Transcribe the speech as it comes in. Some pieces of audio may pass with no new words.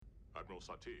Admiral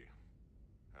Sati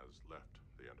has left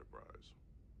the Enterprise.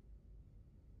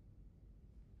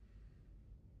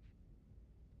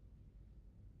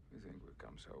 We think we've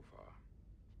come so far.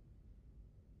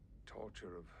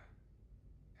 Torture of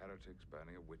heretics,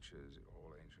 burning of witches,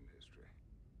 all ancient history.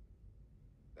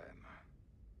 Then,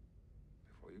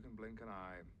 before you can blink an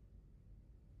eye,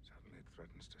 suddenly it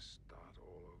threatens to start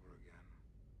all over again.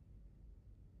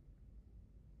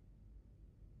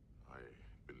 I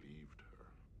believed her.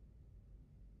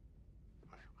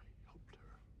 I helped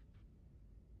her.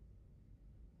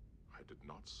 I did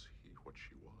not see what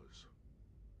she was.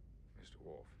 Mr.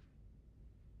 Worf,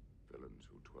 villains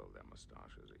who twirl their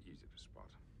mustaches are easy to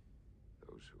spot.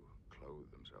 Those who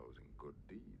clothe themselves in good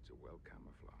deeds are well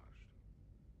camouflaged.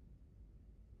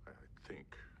 I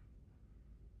think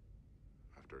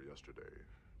after yesterday,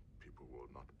 people will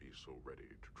not be so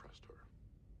ready to trust her.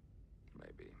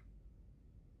 Maybe.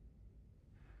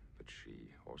 But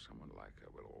she, or someone like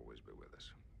her, will always be with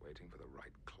us, waiting for the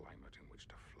right climate in which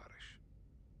to flourish,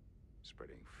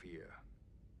 spreading fear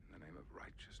in the name of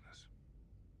righteousness.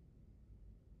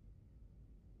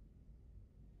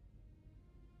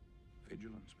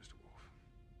 Vigilance, Mr. Worf.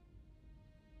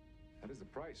 That is the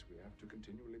price we have to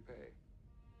continually pay.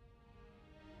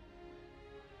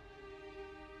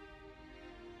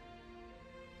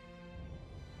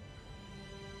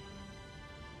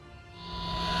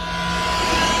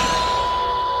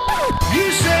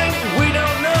 You say we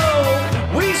don't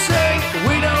know. We say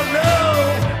we don't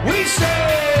know. We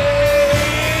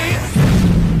say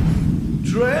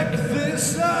Trek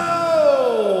this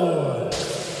out.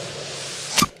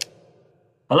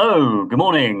 Hello, good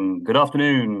morning, good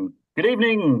afternoon, good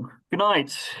evening, good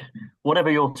night, whatever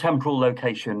your temporal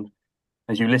location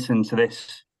as you listen to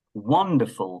this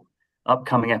wonderful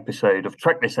upcoming episode of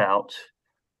Trek This Out,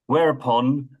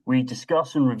 whereupon we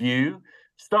discuss and review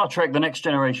Star Trek The Next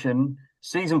Generation,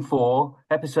 Season 4,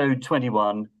 Episode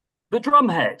 21, The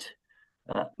Drumhead.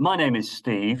 My name is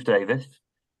Steve Davis.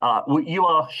 You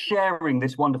are sharing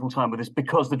this wonderful time with us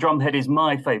because The Drumhead is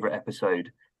my favourite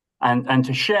episode. And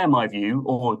to share my view,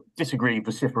 or disagree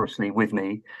vociferously with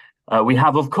me, we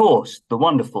have, of course, the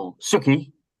wonderful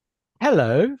Suki.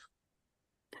 Hello.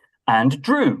 And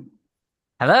Drew.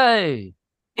 Hello.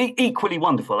 Equally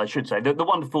wonderful, I should say. The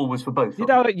wonderful was for both. You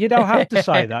don't have to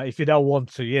say that if you don't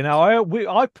want to. You know,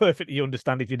 I perfectly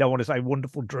understand if you don't want to say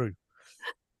wonderful, Drew.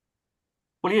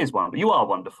 Well, he is wonderful. You are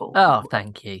wonderful. Oh,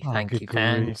 thank you. Oh, Thank good you, grief.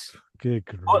 fans. Good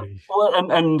grief.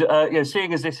 Yeah,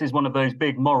 seeing as this is one of those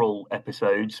big moral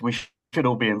episodes, we should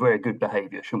all be in very good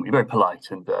behaviour, shouldn't we? Very polite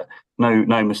and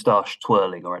no moustache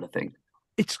twirling or anything.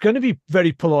 It's going to be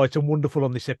very polite and wonderful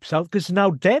on this episode because now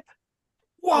Deb.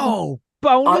 Whoa,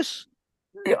 bonus.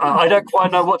 I don't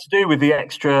quite know what to do with the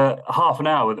extra half an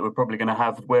hour that we're probably going to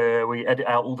have where we edit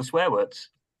out all the swear words.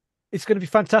 It's going to be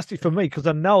fantastic for me because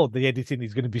I know the editing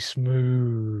is going to be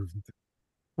smooth.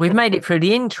 We've made it through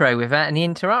the intro without any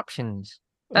interruptions.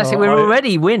 That's it. We're I-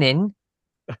 already winning.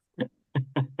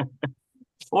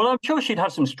 Well, I'm sure she'd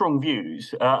have some strong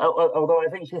views, although I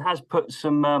think she has put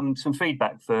some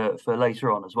feedback for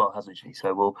later on as well, hasn't she?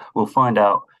 So we'll find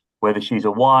out whether she's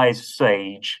a wise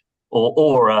sage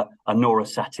or a Nora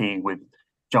Sati with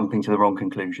jumping to the wrong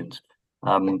conclusions.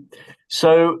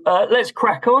 So let's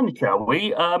crack on, shall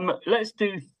we? Let's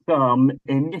do some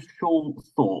initial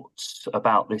thoughts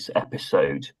about this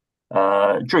episode.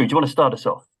 Drew, do you want to start us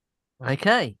off?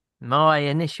 Okay. My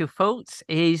initial thoughts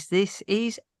is this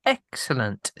is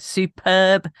excellent,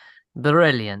 superb,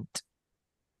 brilliant.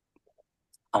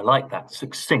 I like that.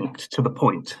 Succinct, to the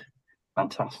point.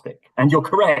 Fantastic. And you're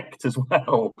correct as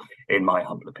well, in my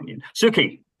humble opinion.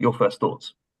 Suki, your first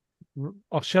thoughts.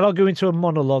 Or shall I go into a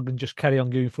monologue and just carry on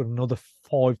going for another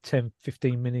 5, 10,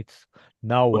 15 minutes?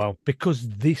 No, well, because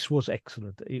this was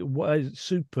excellent. It was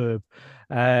superb.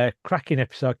 Cracking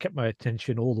episode, kept my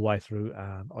attention all the way through,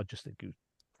 and I just think it was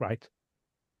great.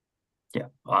 Yeah,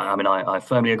 I mean, I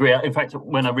firmly agree. In fact,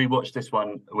 when I rewatched this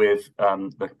one with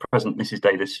the present Mrs.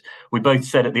 Davis, we both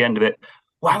said at the end of it,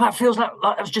 wow, that feels like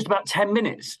it was just about 10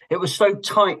 minutes. It was so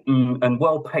tight and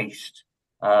well paced,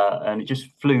 and it just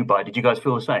flew by. Did you guys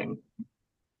feel the same?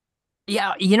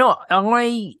 Yeah, you know,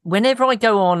 whenever I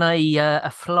go on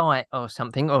a flight or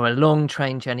something or a long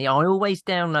train journey, I always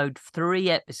download 3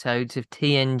 episodes of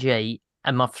TNG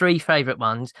and my 3 favourite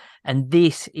ones, and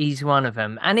this is one of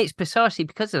them. And it's precisely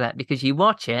because of that, because you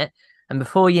watch it and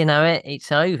before you know it,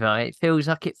 it's over. It feels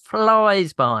like it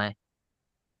flies by.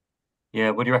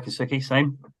 Yeah, what do you reckon, Suki?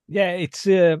 Same? Yeah, it's.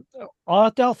 I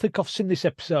don't think I've seen this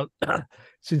episode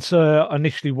since I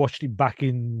initially watched it back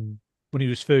in when he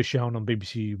was first shown on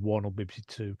BBC One or BBC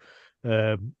Two,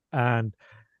 and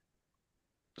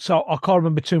So I can't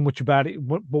remember too much about it,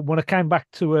 but when I came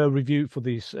back to a review for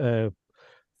this for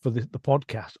the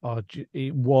podcast,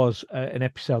 it was an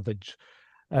episode that,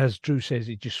 as Drew says,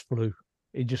 it just flew.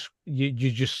 It just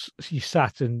you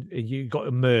sat and you got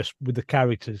immersed with the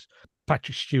characters.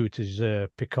 Patrick Stewart is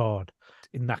Picard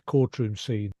in that courtroom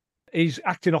scene. He's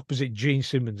acting opposite Gene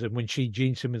Simmons, and when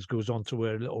Gene Simmons goes on to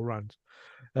her little rant,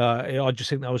 I just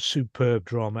think that was superb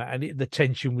drama, and the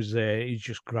tension was there. It's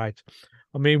just great.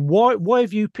 I mean, why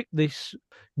have you picked this?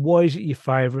 Why is it your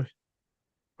favourite?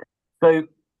 So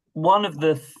one of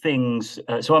the things,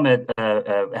 so I'm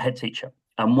a head teacher,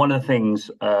 and one of the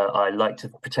things I like to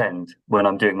pretend when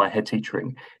I'm doing my head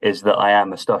teaching is that I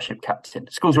am a starship captain.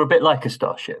 Schools are a bit like a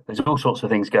starship. There's all sorts of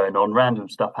things going on, random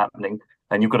stuff happening,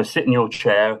 and you've got to sit in your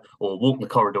chair or walk the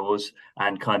corridors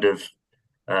and kind of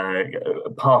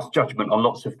pass judgment on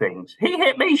lots of things. He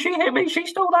hit me, she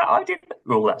stole that, I did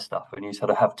all that stuff, and you sort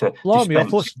of have to Blimey, I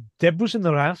dispense. thought Deb was in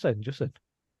the house then, just then.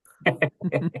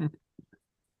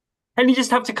 And you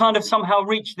just have to kind of somehow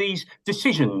reach these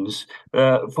decisions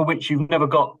for which you've never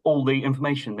got all the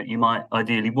information that you might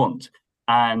ideally want.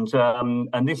 And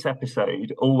this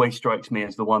episode always strikes me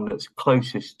as the one that's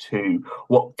closest to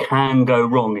what can go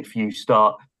wrong if you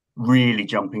start really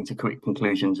jumping to quick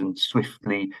conclusions and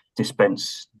swiftly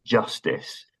dispense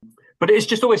justice. But it's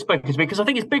just always spoken to me because I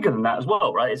think it's bigger than that as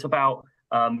well, right? It's about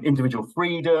individual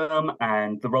freedom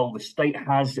and the role the state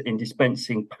has in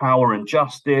dispensing power and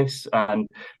justice, and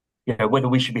whether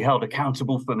we should be held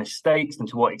accountable for mistakes and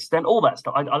to what extent, all that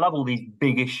stuff. I love all these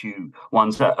big issue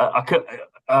ones. I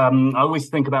always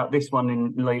think about this one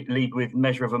in league with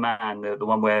Measure of a Man, the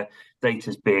one where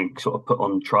Data's being sort of put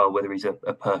on trial, whether he's a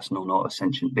person or not, a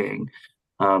sentient being.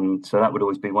 So that would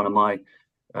always be one of my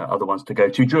other ones to go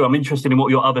to. Drew, I'm interested in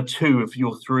what your other two of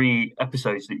your three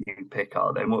episodes that you pick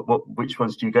are. Then, which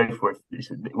ones do you go for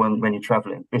when you're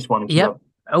traveling? This one. Yep,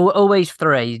 always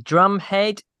three.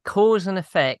 Drumhead, Cause and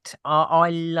Effect. I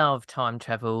love time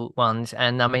travel ones,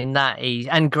 and I mean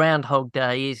and Groundhog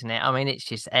Day, isn't it? I mean, it's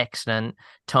just excellent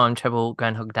time travel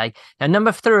Groundhog Day. Now,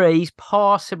 number three is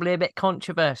possibly a bit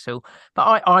controversial,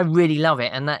 but I really love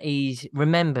it, and that is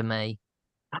Remember Me.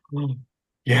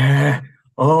 Yeah.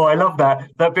 Oh, I love that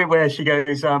bit where she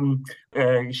goes,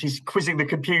 she's quizzing the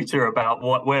computer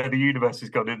about where the universe has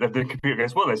gone, and the computer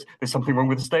goes, well, there's something wrong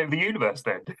with the state of the universe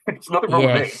then. It's nothing wrong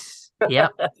with it. Yeah.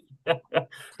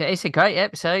 It's a great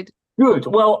episode. Good.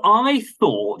 Well, I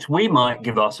thought we might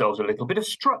give ourselves a little bit of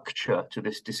structure to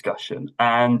this discussion,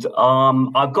 and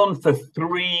I've gone for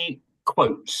three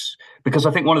quotes because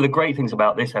I think one of the great things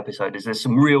about this episode is there's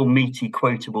some real meaty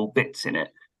quotable bits in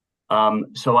it.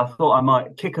 So I thought I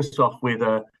might kick us off with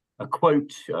a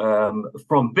quote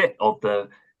from a bit of the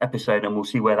episode, and we'll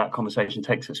see where that conversation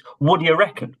takes us. What do you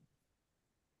reckon?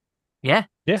 Yeah,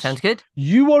 yes, sounds good.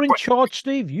 You are in charge,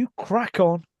 Steve. You crack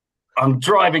on. I'm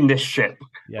driving this ship.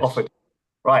 Yes. Offered.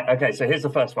 Right. Okay. So here's the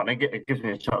first one. It gives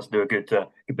me a chance to do a good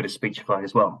bit of speechifying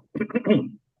as well.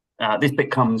 This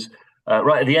bit comes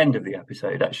right at the end of the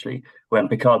episode, actually, when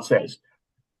Picard says,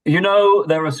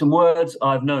 there are some words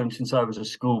I've known since I was a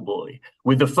schoolboy.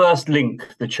 With the first link,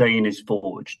 the chain is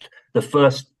forged. The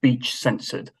first speech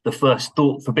censored. The first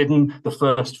thought forbidden. The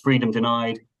first freedom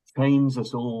denied. Chains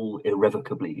us all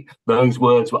irrevocably. Those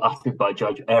words were uttered by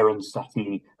Judge Aaron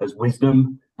Satie as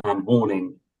wisdom and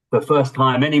warning. The first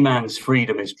time any man's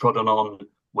freedom is trodden on,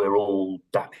 we're all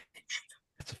damaged.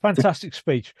 It's a fantastic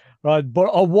speech, right? But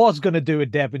I was going to do a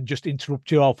Deb and just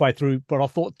interrupt you halfway through, but I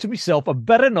thought to myself, I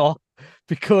better not,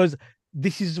 because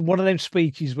this is one of them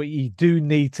speeches where you do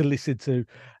need to listen to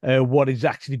what is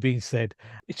actually being said.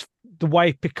 It's the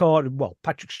way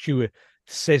Patrick Stewart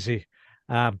says it,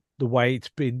 the way it's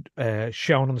been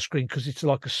shown on the screen, because it's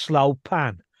like a slow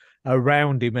pan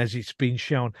around him as it's been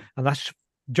shown, and that's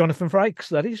Jonathan Frakes.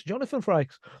 That is Jonathan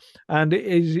Frakes, and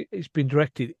it's been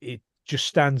directed. It just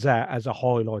stands out as a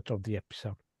highlight of the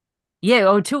episode. Yeah,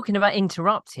 well, talking about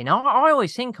interrupting, I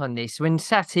always think on this when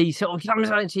Satie sort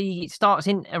of he starts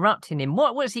interrupting him.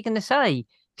 What's he going to say?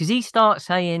 Because he starts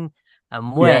saying,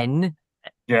 "And when."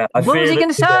 Yeah. What was he going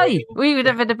to say? We would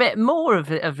have had a bit more of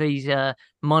these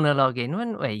monologuing,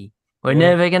 wouldn't we? We're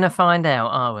never going to find out,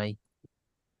 are we?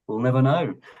 We'll never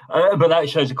know. But that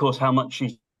shows, of course, how much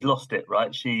she's lost it,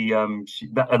 right? And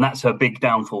that's her big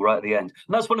downfall right at the end.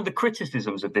 And that's one of the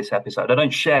criticisms of this episode. I don't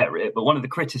share it, but one of the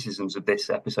criticisms of this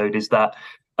episode is that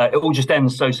it all just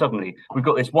ends so suddenly. We've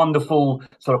got this wonderful,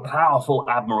 sort of powerful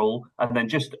admiral, and then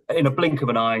just in a blink of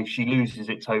an eye, she loses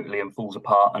it totally and falls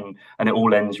apart, and it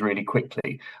all ends really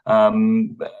quickly. I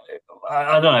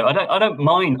don't know. I don't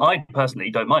mind. I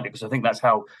personally don't mind it because I think that's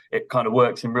how it kind of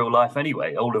works in real life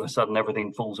anyway. All of a sudden,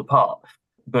 everything falls apart.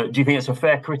 But do you think it's a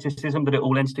fair criticism that it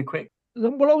all ends too quick?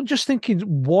 Well, I was just thinking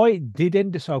why it did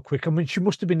end so quick. I mean, she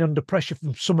must have been under pressure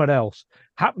from somewhere else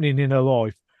happening in her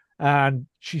life, and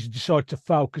she's decided to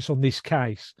focus on this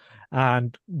case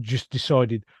and just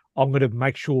decided I'm going to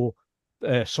make sure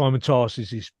Simon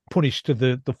Tarsis is punished to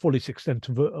the fullest extent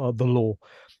of the law.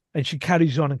 And she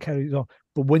carries on and carries on.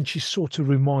 But when she's sort of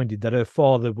reminded that her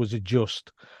father was a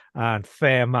just and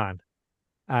fair man,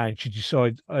 and she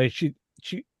decides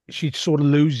she sort of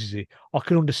loses it. I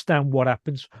can understand what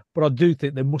happens, but I do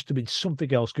think there must have been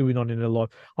something else going on in her life.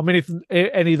 I mean, if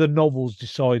any of the novels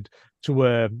decide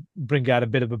to bring out a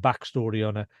bit of a backstory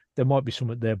on her, there might be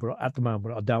something there, but at the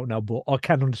moment, I don't know. But I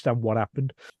can understand what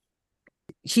happened.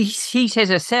 She says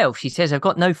herself, she says, I've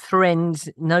got no friends,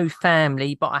 no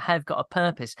family, but I have got a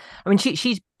purpose. I mean,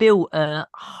 she's built a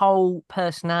whole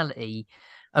personality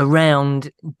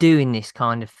around doing this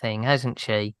kind of thing, hasn't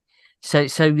she? So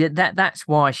that's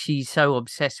why she's so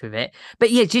obsessed with it.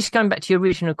 But yeah, just going back to your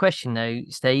original question though,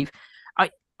 Steve,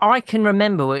 I can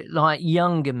remember like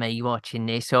younger me watching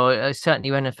this, or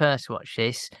certainly when I first watched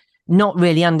this, not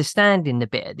really understanding the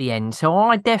bit at the end. So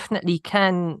I definitely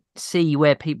can see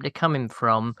where people are coming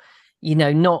from,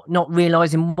 not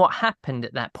realizing what happened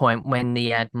at that point when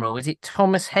the Admiral, is it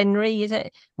Thomas Henry, is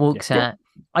it, walks out.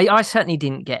 I certainly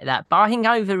didn't get that, but I think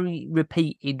over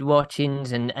repeated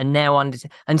watchings and now and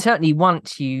certainly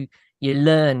once you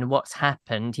learn what's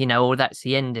happened, or that's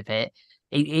the end of it,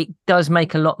 it does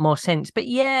make a lot more sense. But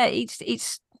yeah,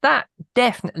 it's that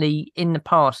definitely in the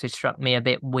past has struck me a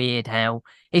bit weird how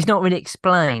it's not really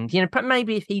explained. But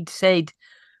maybe if he'd said,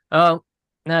 "Oh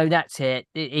no, that's it,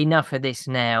 enough of this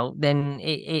now," then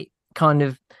it kind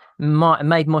of might have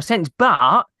made more sense.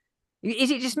 But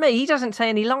is it just me? He doesn't say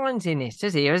any lines in this,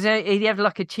 does he? Or he have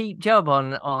like a cheap job on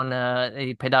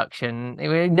the production?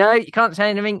 No, you can't say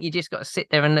anything. You just got to sit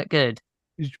there and look good.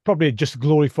 He's probably just a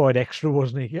glorified extra,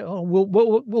 wasn't he? Oh,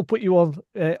 we'll put you on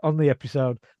the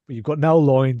episode, but you've got no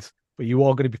lines, but you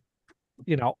are going to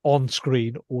be, on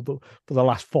screen for the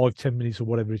last 5-10 minutes or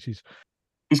whatever it is.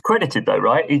 He's credited though,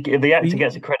 right? The actor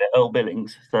gets a credit, Earl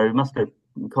Billings, so it must have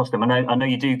cost him. I know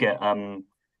you do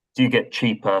get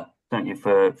cheaper, don't you,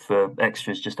 for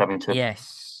extras just having to.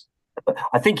 Yes.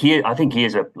 I think he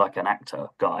is like an actor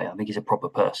guy. I think he's a proper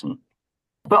person.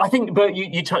 But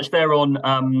you touched there on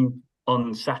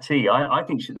Satie. I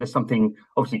think there's something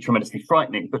obviously tremendously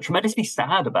frightening, but tremendously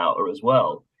sad about her as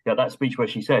well. Yeah, that speech where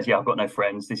she says, "Yeah, I've got no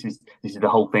friends. This is the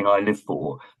whole thing I live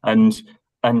for." And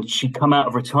she'd come out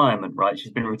of retirement, right?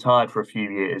 She's been retired for a few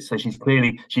years, so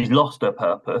she's lost her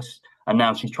purpose, and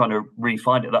now she's trying to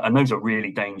re-find it. And those are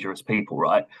really dangerous people,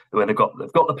 right? Where they've got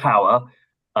the power,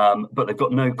 but they've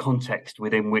got no context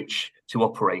within which to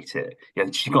operate it.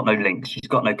 She's got no links, she's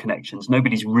got no connections.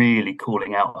 Nobody's really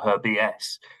calling out her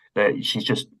BS. She's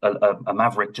just a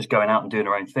maverick, just going out and doing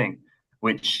her own thing,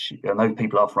 which those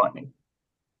people are frightening.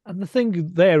 And the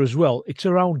thing there as well, it's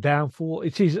her own downfall.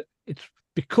 It's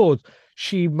because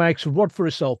she makes a rod for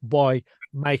herself by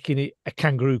making it a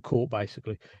kangaroo court,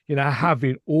 basically.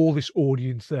 Having all this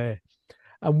audience there,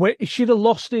 and if she'd have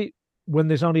lost it when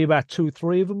there's only about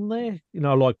 2-3 of them there,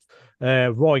 like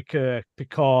Riker,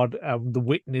 Picard, the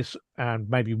Witness, and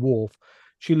maybe Worf,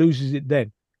 she loses it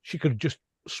then. She could just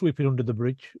sweep it under the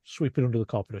bridge, sweep it under the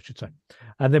carpet, I should say.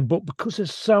 And then, but because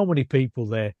there's so many people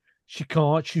there, she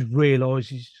can't. She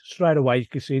realizes straight away, you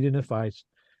can see it in her face,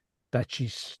 that she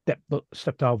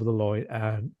stepped over the line,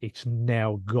 and it's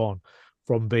now gone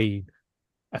from being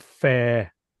a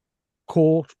fair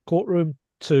courtroom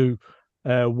to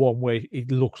one where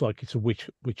it looks like it's a witch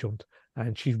hunt.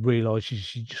 And she realizes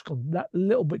she's just gone that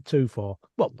little bit too far.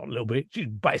 Well, not a little bit. She's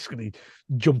basically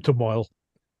jumped a mile.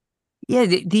 Yeah,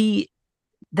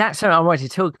 that's what I wanted to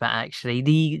talk about, actually.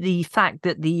 The fact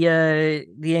that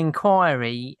the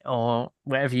inquiry, or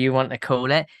whatever you want to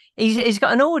call it, he's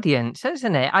got an audience,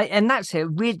 hasn't it? And that's it.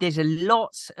 Really, there's a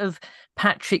lot of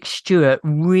Patrick Stewart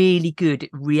really good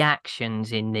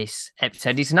reactions in this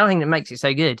episode. It's nothing that makes it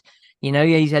so good.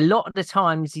 He's a lot of the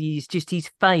times he's just his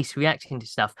face reacting to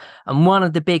stuff. And one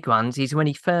of the big ones is when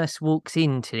he first walks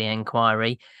into the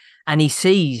inquiry and he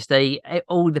sees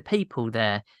all the people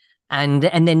there. And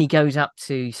then he goes up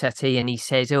to Satie and he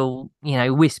says,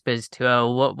 whispers to her,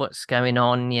 what's going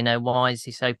on? Why is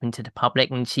this open to the public?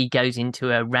 And she goes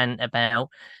into a rant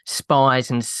about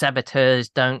spies and saboteurs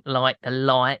don't like the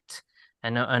light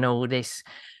and all this.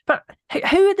 But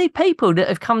who are the people that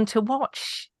have come to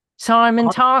watch Simon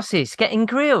Tarsis getting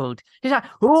grilled? He's like,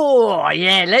 oh,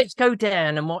 yeah, let's go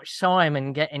down and watch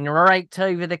Simon getting raked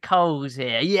over the coals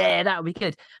here. Yeah, that would be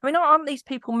good. I mean, aren't these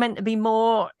people meant to be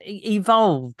more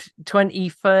evolved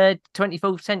 23rd,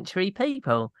 24th century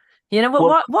people? You know what?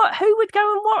 Well, What? Who would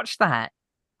go and watch that?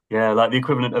 yeah, like the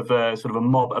equivalent of sort of a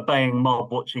mob, a baying mob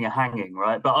watching a hanging,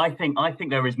 right? But I think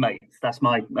they're his mates. That's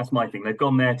my thing. They've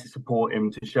gone there to support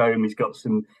him, to show him he's got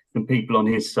some people on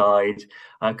his side.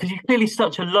 Because he's clearly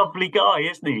such a lovely guy,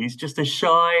 isn't he? He's just a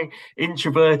shy,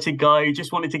 introverted guy who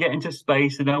just wanted to get into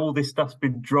space, and all this stuff's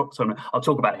been dropped on him. I'll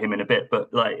talk about him in a bit,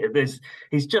 but like,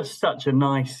 he's just such a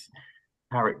nice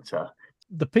character.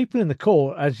 The people in the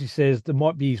court, as he says, they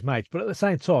might be his mates, but at the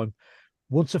same time,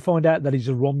 once they find out that he's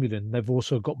a Romulan, they've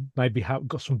also got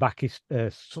got some back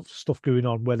stuff going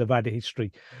on where they've had a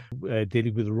history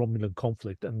dealing with the Romulan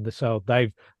conflict, and so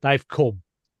they've come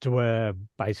to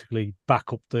basically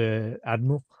back up the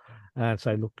admiral and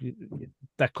say, look,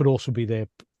 that could also be there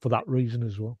for that reason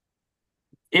as well.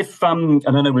 If and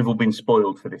I know we've all been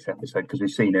spoiled for this episode because we've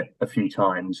seen it a few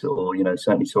times, or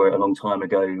certainly saw it a long time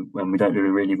ago when we don't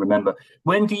really remember.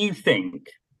 When do you think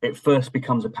it first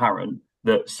becomes apparent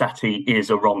that Sati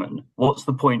is a Roman? What's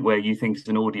the point where you think as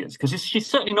an audience? Because she's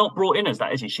certainly not brought in as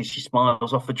that, is she? She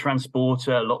smiles off the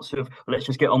transporter, lots of let's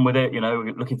just get on with it,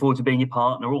 looking forward to being your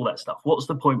partner, all that stuff. What's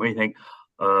the point where you think,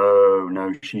 oh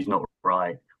no, she's not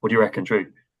right? What do you reckon, Drew?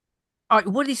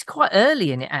 Well, it's quite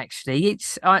early in it actually.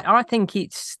 I think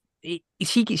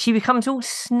she becomes all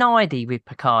snidey with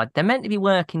Picard. They're meant to be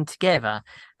working together,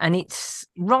 and it's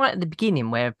right at the beginning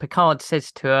where Picard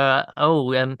says to her,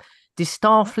 "Oh, does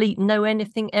Starfleet know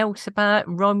anything else about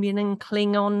Romulan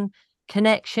Klingon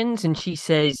connections?" And she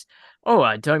says, "Oh,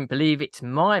 I don't believe it's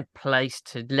my place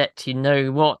to let you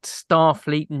know what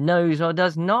Starfleet knows or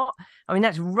does not." I mean,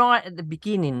 that's right at the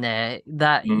beginning there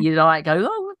that you like go,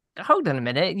 "Oh, hold on a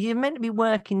minute, you're meant to be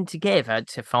working together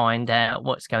to find out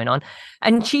what's going on."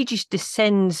 And she just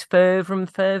descends further and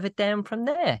further down from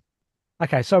there.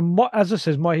 Okay, so as I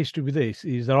said, my history with this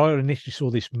is that I initially saw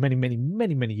this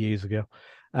many years ago,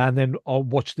 and then I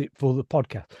watched it for the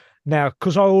podcast. Now,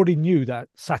 because I already knew that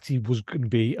Sati was going to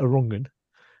be a Rungan,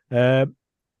 I'm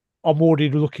already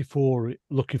looking for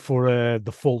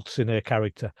the faults in her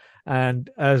character, and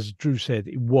as Drew said,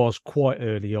 it was quite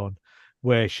early on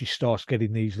where she starts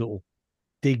getting these little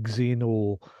digs in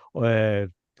or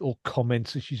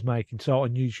comments that she's making. So I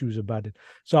knew she was a baddie.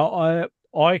 So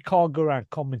I can't go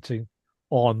around commenting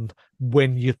on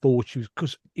when you thought she was,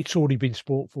 because it's already been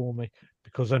spoiled for me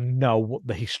because I know what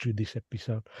the history of this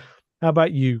episode. How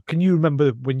about you? Can you remember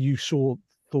when you thought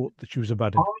that she was a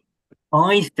baddie?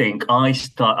 I think I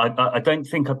don't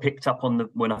think I picked up on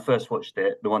when I first watched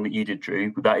it, the one that you did,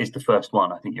 Drew. That is the first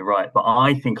one. I think you're right, but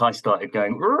I think I started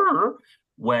going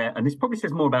where, and this probably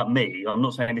says more about me. I'm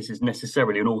not saying this is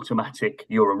necessarily an automatic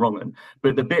 "you're a wrong 'un,"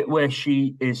 but the bit where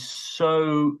she is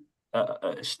so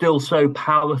still so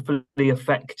powerfully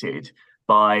affected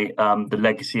by the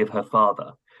legacy of her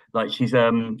father. Like she's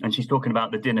talking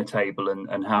about the dinner table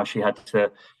and how she had to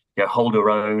hold her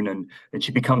own, and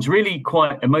she becomes really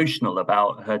quite emotional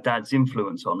about her dad's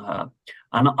influence on her.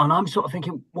 And I'm sort of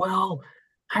thinking, well,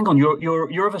 hang on,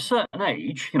 you're of a certain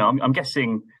age. I'm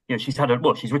guessing she's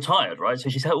she's retired, right? So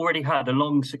she's already had a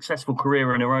long, successful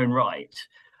career in her own right,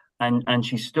 and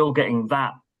she's still getting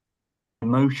that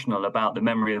emotional about the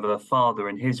memory of her father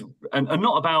and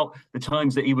not about the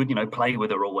times that he would play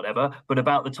with her or whatever, but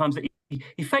about the times that he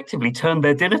effectively turned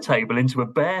their dinner table into a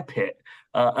bear pit,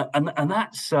 and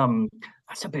that's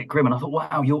a bit grim. And I thought,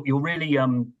 wow, you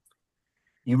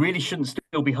really shouldn't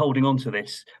still be holding on to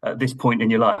this at this point in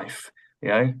your life.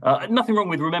 Nothing wrong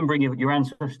with remembering your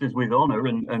ancestors with honor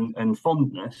and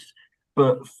fondness,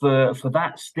 but for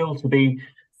that still to be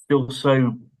still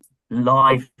so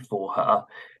live for her.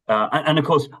 And of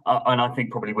course, and I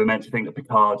think probably we're meant to think that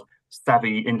Picard,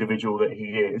 savvy individual that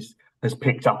he is, has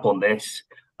picked up on this,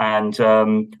 and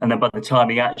then by the time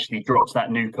he actually drops that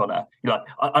nuke on her,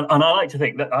 and I like to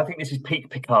think that I think this is peak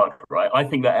Picard, right? I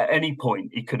think that at any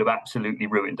point he could have absolutely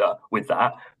ruined her with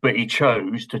that, but he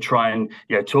chose to try and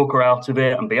talk her out of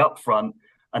it and be upfront.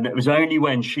 And it was only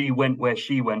when she went where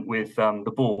she went with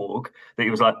the Borg that he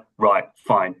was like, right,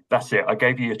 fine, that's it. I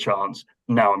gave you a chance.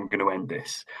 Now I'm going to end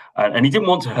this. And he didn't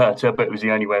want to hurt her, but it was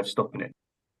the only way of stopping it.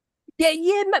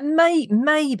 Yeah,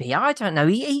 maybe. I don't know.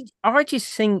 I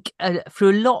just think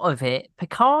through a lot of it,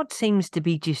 Picard seems to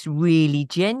be just really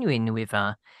genuine with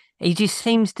her. He just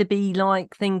seems to be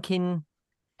like thinking,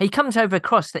 he comes over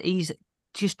across that he's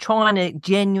just trying to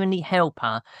genuinely help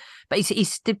her. But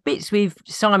it's the bits with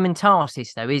Simon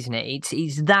Tarsis, though, isn't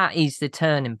it? That is the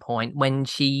turning point when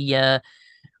she,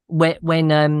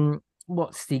 when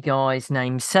what's the guy's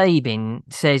name? Sabin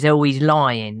says, "Oh, he's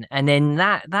lying," and then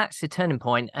that's the turning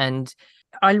point. And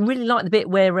I really like the bit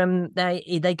where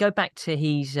they go back to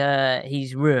his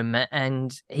room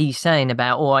and he's saying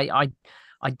about, "Oh,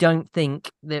 I don't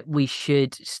think that we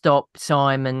should stop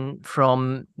Simon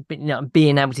from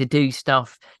being able to do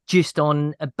stuff just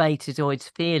on a Betazoid's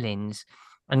feelings.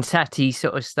 And Sati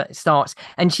sort of starts,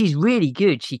 and she's really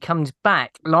good. She comes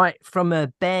back like from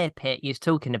a bear pit you're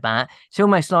talking about. It's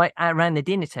almost like around the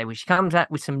dinner table. She comes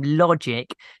out with some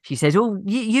logic. She says, "Oh,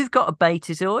 you've got a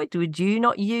Betazoid. Would you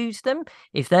not use them?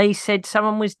 If they said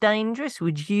someone was dangerous,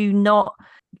 would you not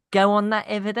go on that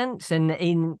evidence?" And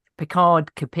in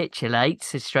Picard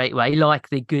capitulates straight away, like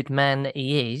the good man that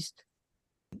he is.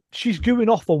 She's going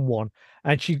off on one,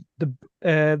 and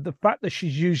the fact that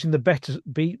she's using the betazoids.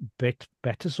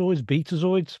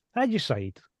 How do you say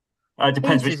it? It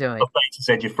depends which Betazoid. beta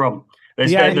said you're from.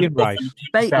 The alien race.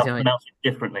 Betazoid. Pronounce it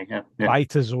differently. Yeah.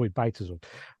 Betazoid.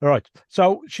 All right.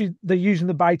 So they're using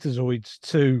the betazoids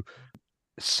to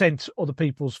sense other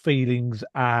people's feelings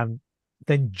and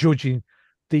then judging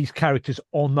these characters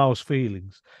on those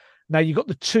feelings. Now you've got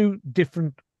the two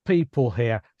different people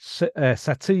here,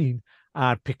 Satine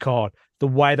and Picard, the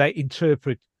way they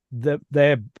interpret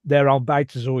their own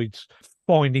betazoids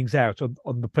findings out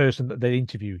on the person that they're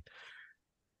interviewing.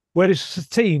 Whereas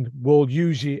Satine will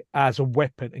use it as a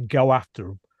weapon and go after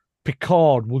them,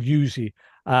 Picard will use it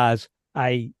as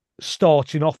a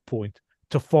starting off point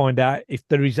to find out if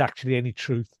there is actually any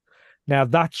truth. Now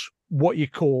that's what you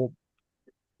call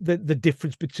the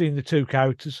difference between the two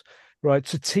characters, right?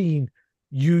 Satine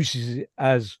uses it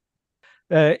as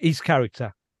his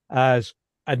character as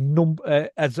a number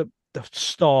as the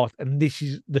start, and this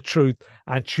is the truth,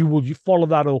 and she will follow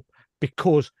that up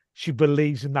because she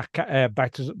believes in that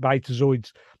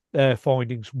betazoid's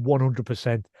findings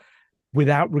 100%,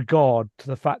 without regard to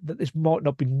the fact that this might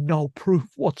not be no proof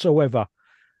whatsoever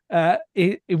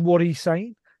in what he's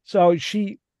saying. So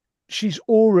she's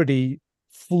already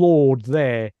flawed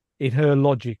there in her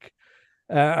logic,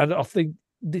 and I think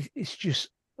it's just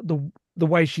the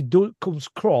way she comes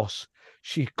across.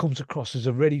 She comes across as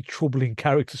a really troubling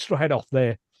character straight off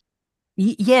there.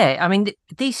 Yeah, I mean,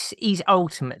 this is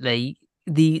ultimately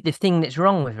the thing that's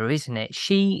wrong with her, isn't it?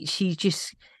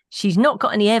 She's not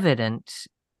got any evidence,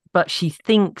 but she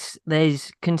thinks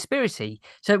there's conspiracy.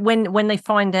 So when they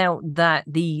find out that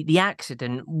the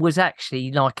accident was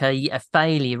actually like a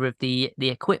failure of the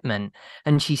equipment,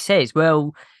 and she says,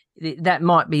 well, that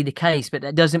might be the case, but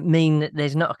that doesn't mean that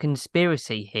there's not a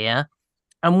conspiracy here.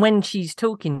 And when she's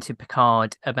talking to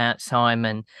Picard about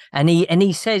Simon, and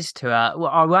he says to her,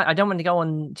 "Well, I don't want to go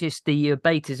on just the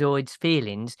Betazoid's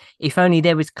feelings. If only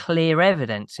there was clear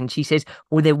evidence." And she says,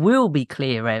 "Well, there will be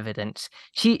clear evidence."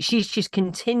 She's just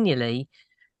continually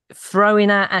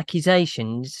throwing out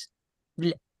accusations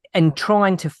and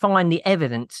trying to find the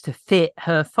evidence to fit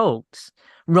her faults,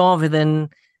 rather than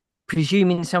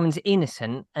presuming someone's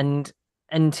innocent and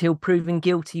until proven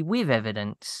guilty with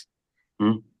evidence.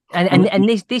 Mm. And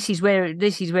this is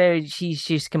where she's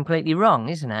just completely wrong,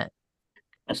 isn't it?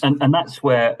 And that's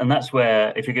where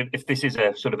if this is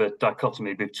a sort of a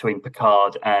dichotomy between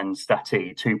Picard and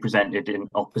Stati, two presented in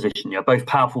opposition. You're both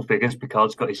powerful figures.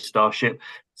 Picard's got his starship.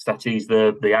 Stati's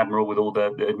the admiral with all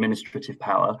the administrative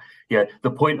power. Yeah,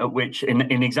 the point at which in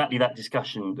exactly that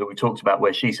discussion that we talked about,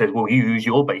 where she says, "Well, you use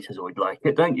your Betazoid like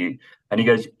it, don't you?" And he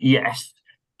goes, "Yes."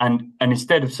 And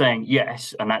instead of saying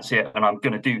yes, and that's it, and I'm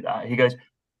going to do that, he goes,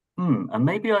 and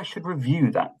maybe I should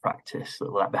review that practice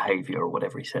or that behavior or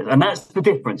whatever he says. And that's the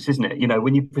difference, isn't it? You know,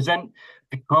 when you present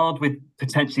Picard with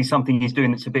potentially something he's doing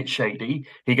that's a bit shady,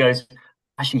 he goes,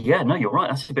 "Actually, yeah, no, you're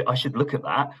right. That's a bit, I should look at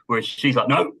that." Whereas she's like,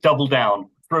 "No, double down.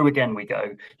 Through again we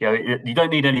go. You know, you don't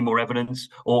need any more evidence,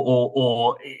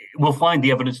 or we'll find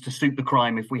the evidence to suit the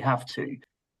crime if we have to."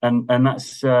 And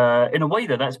that's in a way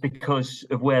that's because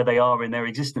of where they are in their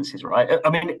existences, right? I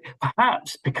mean,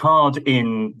 perhaps Picard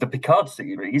in the Picard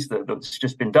series that's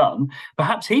just been done,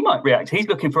 perhaps he might react. He's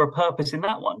looking for a purpose in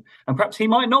that one, and perhaps he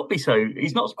might not be so.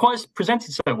 He's not quite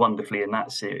presented so wonderfully in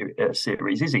that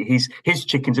series, is he? His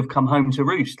chickens have come home to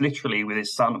roost, literally, with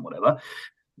his son and whatever.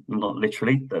 Not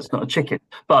literally, that's not a chicken,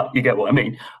 but you get what I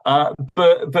mean.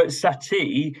 But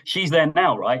Sati, she's there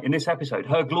now, right? In this episode,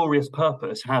 her glorious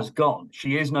purpose has gone.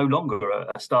 She is no longer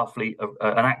a Starfleet,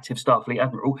 an active Starfleet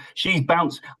admiral. She's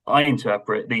bounced, I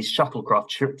interpret, these shuttlecraft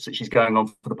trips that she's going on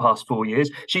for the past 4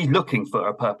 years. She's looking for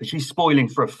a purpose. She's spoiling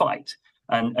for a fight.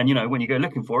 And you know, when you go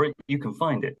looking for it, you can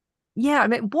find it. Yeah, I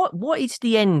mean, what is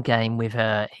the end game with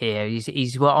her here?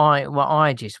 Is what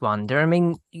I just wonder. I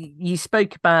mean, you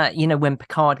spoke about, you know, when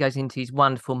Picard goes into his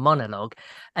wonderful monologue,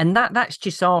 and that's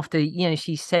just after, you know,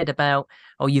 she said about,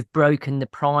 "Oh, you've broken the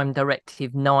Prime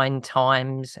Directive 9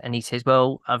 times," and he says,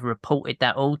 "Well, I've reported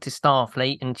that all to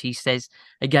Starfleet," and she says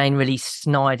again, really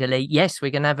snidely, "Yes,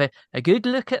 we're going to have a good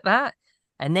look at that."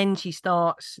 and then she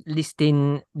starts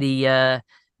listing the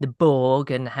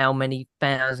Borg and how many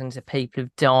thousands of people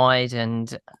have died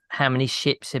and how many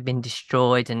ships have been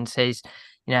destroyed, and says,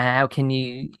 how can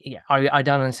you? I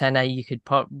don't understand how you could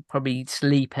probably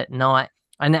sleep at night,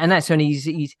 and that's when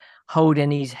he's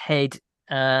holding his head,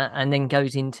 and then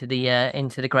goes into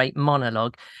the great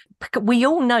monologue. We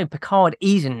all know Picard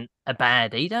isn't a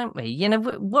baddie, don't we?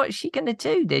 What's she going to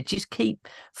do? They just keep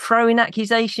throwing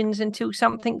accusations until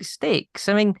something sticks.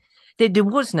 I mean, there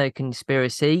was no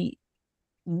conspiracy.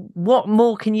 What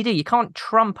more can you do? You can't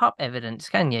trump up evidence,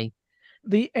 can you?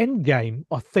 The end game,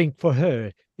 I think, for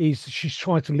her is she's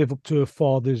trying to live up to her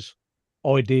father's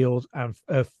ideals and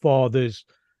her father's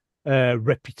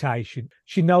reputation.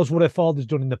 She knows what her father's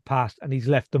done in the past, and he's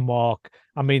left a mark.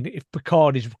 I mean, if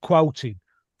Picard is quoting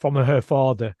from her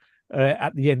father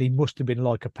at the end, he must have been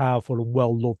like a powerful and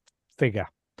well-loved figure.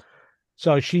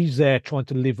 So she's there trying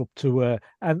to live up to her.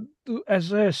 And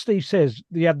as Steve says,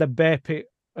 they had the bear pit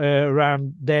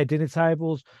around their dinner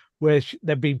tables where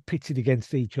they're being pitted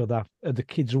against each other. The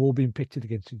kids are all being pitted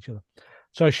against each other.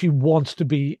 So she wants to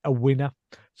be a winner.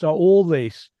 So all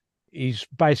this is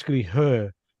basically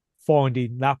her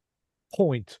finding that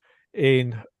point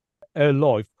in her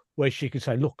life where she can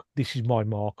say, look, this is my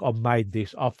mark. I've made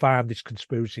this. I've found this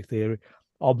conspiracy theory.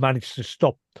 I've managed to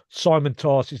stop Simon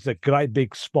Tarsis, the great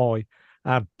big spy,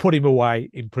 and put him away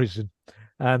in prison.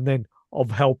 And then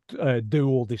I've helped do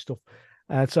all this stuff.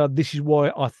 And so this is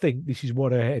why I think this is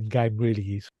what her end game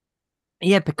really is.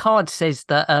 Yeah, Picard says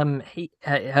that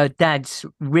her dad's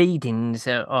readings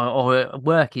or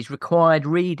work is required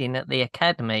reading at the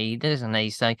academy, doesn't he?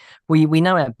 So we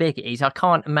know how big it is. I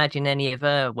can't imagine any of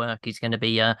her work is going to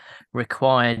be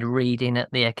required reading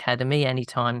at the academy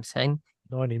anytime soon.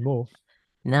 Not anymore.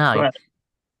 No.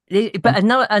 But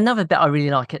another bit I really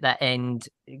like at that end,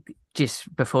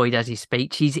 just before he does his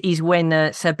speech, is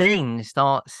when Sabine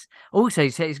starts also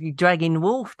dragging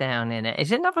Worf down in it.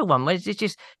 It's another one where it's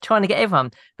just trying to get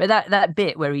everyone. But that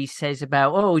bit where he says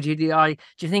about, do you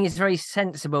think it's very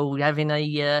sensible having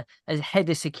a head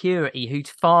of security whose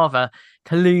father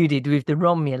colluded with the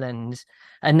Romulans,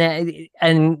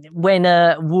 and when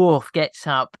Worf gets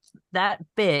up, that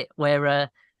bit where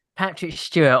Patrick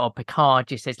Stewart or Picard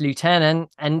just says Lieutenant,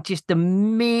 and just the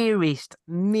merest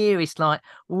like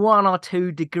 1 or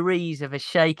 2 degrees of a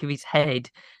shake of his head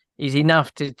is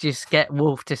enough to just get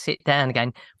Worf to sit down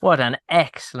again. What an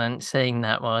excellent scene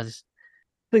that was.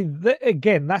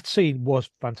 Again, that scene was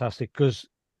fantastic because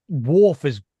Worf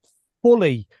has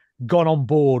fully gone on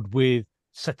board with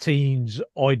Satine's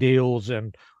ideals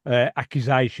and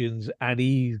accusations, and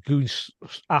he's going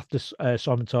after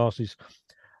Simon Tarsis.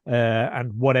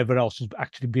 And whatever else has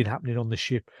actually been happening on the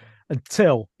ship,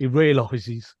 until he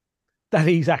realizes that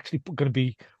he's actually going to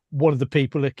be one of the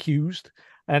people accused.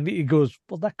 And he goes,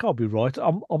 well, that can't be right.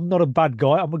 I'm not a bad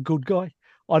guy. I'm a good guy.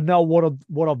 I know what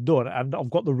I've done, and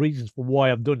I've got the reasons for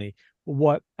why I've done it.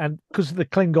 And because of the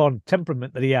Klingon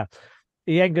temperament that he has,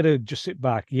 he ain't going to just sit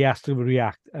back. He has to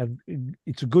react. And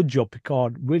it's a good job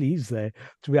Picard really is there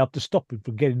to be able to stop him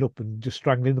from getting up and just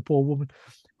strangling the poor woman.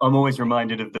 I'm always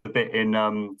reminded of the bit in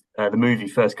the movie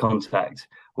First Contact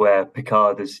where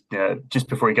Picard is just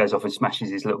before he goes off and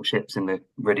smashes his little ships in the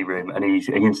ready room, and he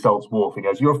insults Worf. He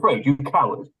goes, "You're afraid, you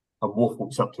coward!" And Worf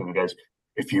walks up to him and goes,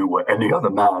 "If you were any other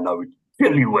man, I would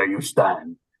kill you where you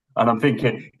stand." And I'm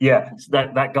thinking, yeah,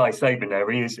 that guy Saban there,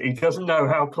 he doesn't know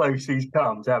how close he's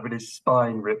come to having his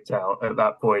spine ripped out at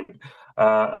that point.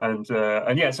 And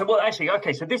yeah, so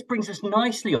okay, so this brings us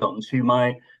nicely on to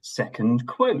my second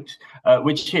quote,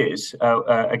 which is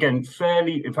again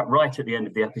in fact right at the end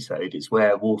of the episode. It's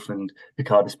where Worf and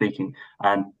Picard are speaking,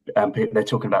 and they're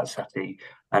talking about Sati,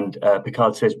 and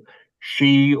Picard says,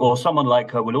 "She or someone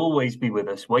like her will always be with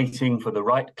us, waiting for the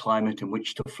right climate in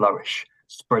which to flourish,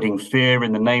 spreading fear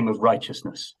in the name of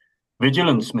righteousness.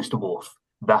 Vigilance, Mr. Worf,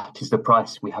 that is the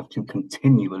price we have to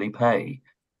continually pay."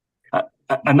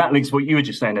 And that links to what you were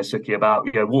just saying there, Suki,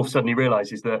 about Worf suddenly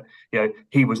realizes that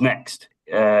he was next.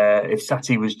 If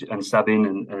Sati and Sabine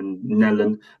and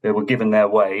Nellen, they were given their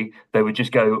way, they would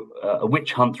just go a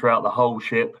witch hunt throughout the whole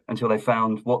ship until they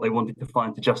found what they wanted to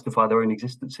find to justify their own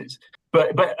existences.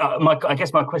 But I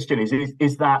guess my question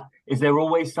is there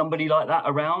always somebody like that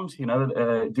around?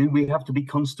 Do we have to be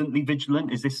constantly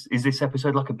vigilant? Is this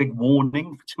episode like a big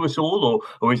warning to us all,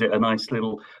 or is it a nice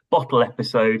little bottle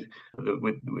episode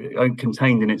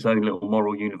contained in its own little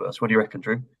moral universe? What do you reckon,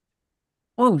 Drew?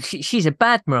 Well, she's a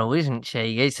Badmiral, isn't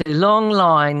she? It's a long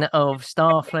line of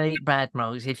Starfleet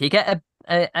Badmirals. If you get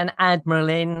an Admiral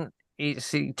in,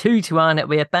 it's 2-1, it'll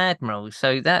be a Badmiral.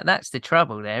 So that's the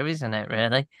trouble there, isn't it,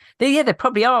 really? There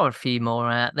probably are a few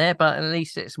more out there, but at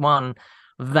least it's one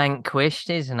vanquished,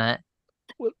 isn't it?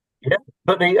 Yeah,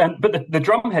 but the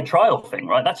Drumhead trial thing,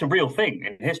 right? That's a real thing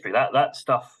in history. That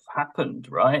stuff happened,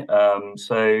 right?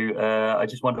 I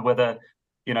just wonder whether,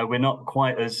 we're not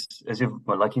quite as if,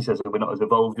 well, like he says, we're not as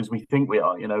evolved as we think we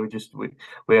are.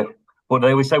 We're what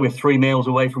they always say, we're 3 meals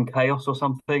away from chaos or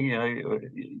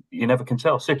something. You never can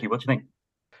tell. Suki, what do you think?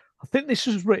 I think this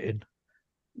was written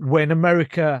when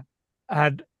America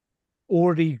had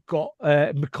already got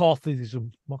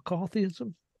McCarthyism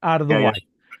out of the Yeah, way, yeah,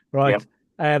 right?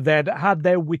 They'd had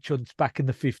their witch hunts back in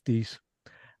the 50s,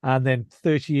 and then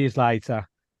 30 years later,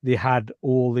 they had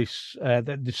all this.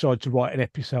 They decided to write an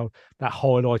episode that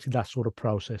highlighted that sort of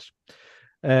process.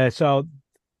 So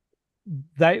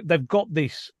they've got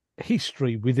this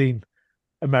history within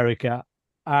America,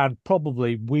 and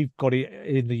probably we've got it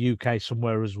in the UK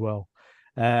somewhere as well.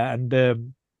 And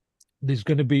there's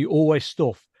going to be always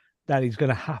stuff that is going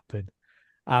to happen,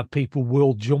 and people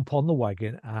will jump on the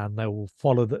wagon and they will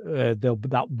follow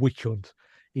that witch hunt,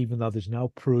 even though there's no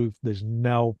proof, there's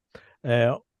no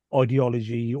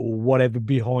ideology or whatever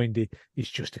behind it. It's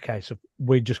just a case of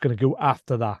we're just going to go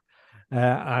after that,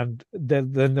 and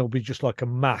then there'll be just like a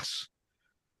mass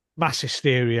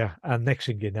hysteria, and next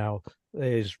thing you know,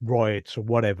 there's riots or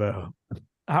whatever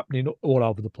happening all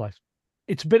over the place.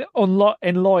 It's a bit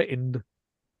enlightened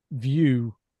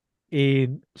view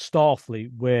in Starfleet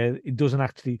where it doesn't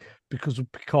actually, because of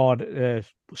Picard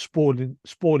spoiling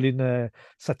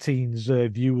Satine's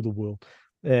view of the world,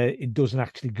 it doesn't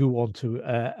actually go on to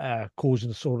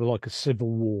causing a sort of like a civil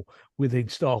war within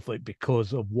Starfleet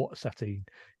because of what Satine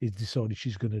is decided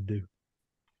she's going to do.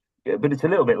 Yeah, but it's a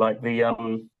little bit like the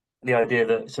idea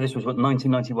that, so this was what,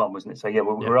 1991, wasn't it? So yeah,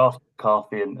 we're Yeah. after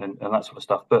McCarthy and that sort of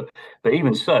stuff. But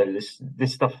even so, this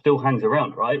stuff still hangs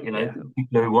around, right? Yeah.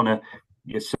 People who want to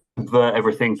subvert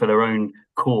everything for their own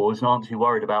cause and aren't too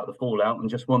worried about the fallout and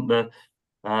just want their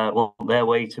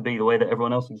way to be the way that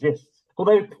everyone else exists.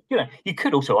 Although, you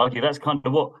could also argue that's kind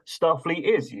of what Starfleet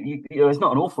is. There's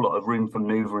not an awful lot of room for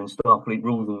maneuver in Starfleet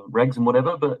rules and regs and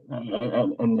whatever, but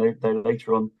and they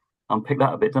later on unpick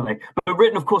that a bit, don't they? But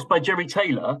written, of course, by Jerry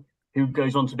Taylor, who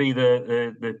goes on to be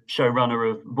the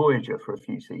showrunner of Voyager for a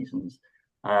few seasons.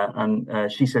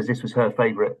 And she says this was her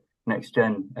favourite Next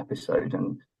Gen episode.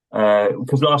 And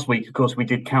because last week, of course, we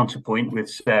did Counterpoint with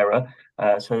Sarah.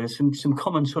 So there's some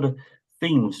common sort of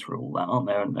themes through all that, aren't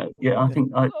there? And I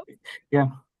think, yeah.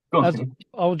 Go on,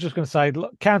 I was just going to say,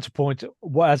 look, Counterpoint,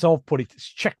 as I've put it, it's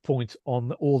checkpoint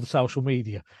on all the social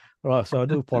media. Right, so I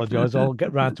do apologise. I'll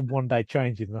get round to one day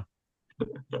changing that.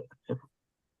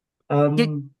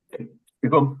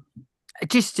 Go on.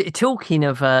 Just talking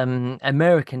of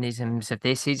Americanisms of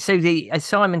this, so the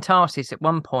Simon Tarsis at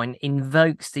one point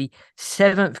invokes the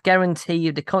seventh guarantee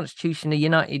of the Constitution of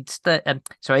United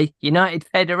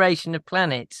Federation of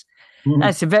Planets. Mm-hmm.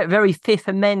 That's a very Fifth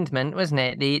Amendment, wasn't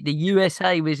it? The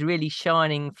USA was really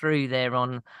shining through there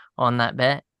on that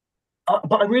bit.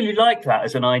 But I really like that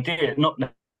as an idea, not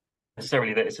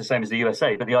necessarily that it's the same as the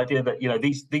USA, but the idea that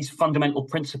these fundamental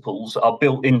principles are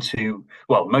built into,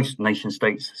 well, most nation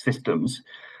states systems.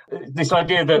 This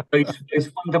idea that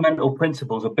these fundamental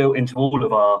principles are built into all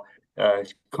of our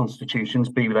constitutions,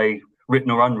 be they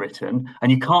written or unwritten,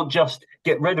 and you can't just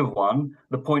get rid of one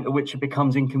the point at which it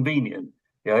becomes inconvenient.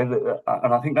 And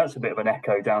I think that's a bit of an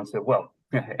echo down to, well,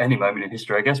 any moment in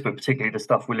history, I guess, but particularly the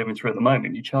stuff we're living through at the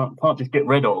moment. You can't just get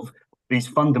rid of these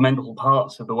fundamental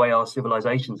parts of the way our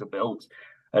civilizations are built,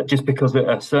 just because at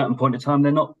a certain point in time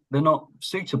they're not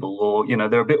suitable, or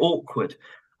they're a bit awkward.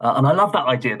 And I love that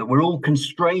idea that we're all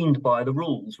constrained by the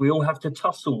rules. We all have to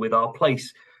tussle with our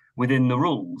place within the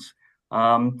rules.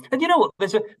 And you know what?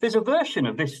 There's a version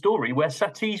of this story where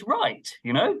Sati's right.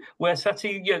 Where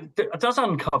Sati does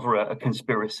uncover a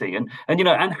conspiracy, and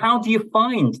how do you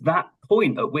find that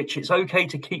point at which it's okay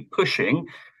to keep pushing?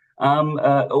 And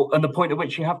the point at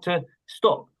which you have to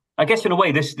stop. I guess in a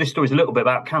way, this story is a little bit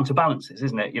about counterbalances,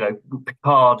 isn't it?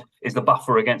 Picard is the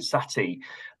buffer against Sati.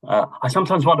 I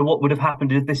sometimes wonder what would have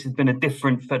happened if this had been a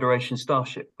different Federation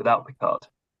starship without Picard.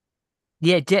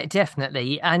 Yeah,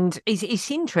 definitely. And it's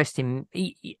interesting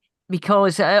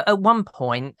because at one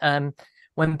point,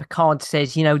 when Picard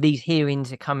says, these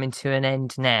hearings are coming to an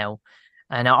end now,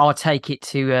 and I'll take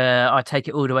it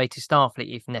all the way to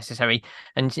Starfleet if necessary,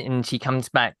 and she comes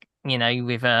back,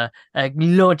 with a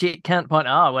logic counterpoint.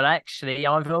 Oh, well, actually,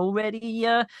 I've already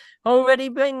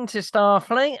been to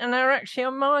Starfleet, and they're actually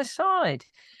on my side.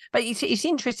 But it's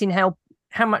interesting how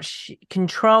much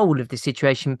control of the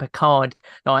situation Picard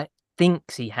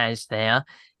thinks he has there.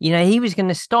 He was going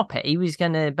to stop it. He was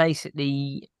going to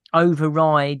basically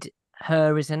override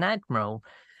her as an admiral.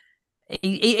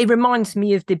 It reminds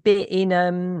me of the bit in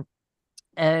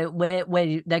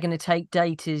where they're going to take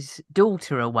Data's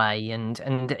daughter away,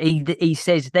 and he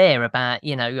says there about,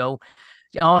 you know, you'll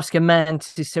ask a man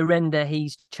to surrender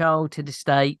his child to the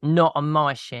state, not on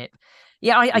my ship.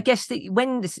 Yeah, I guess that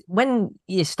when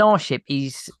your starship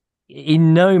is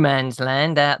in no man's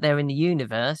land out there in the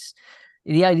universe,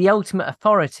 the ultimate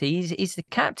authority is the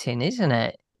captain, isn't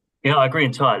it? Yeah, I agree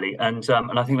entirely, and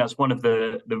I think that's one of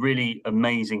the really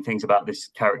amazing things about this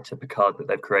character Picard that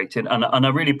they've created, and I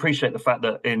really appreciate the fact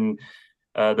that in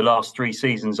the last 3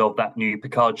 seasons of that new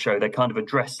Picard show, they kind of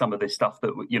addressed some of this stuff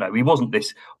that, you know, he wasn't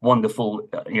this wonderful,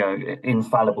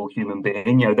 infallible human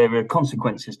being. You know, there were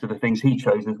consequences to the things he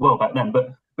chose as well back then.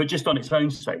 But just on its own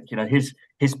sake, you know,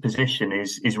 his position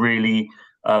is really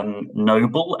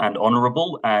noble and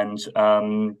honourable, and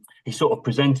he's sort of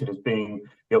presented as being,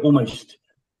 you know, almost.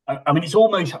 I mean, it's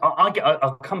almost.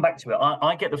 I'll come back to it.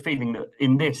 I get the feeling that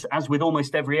in this, as with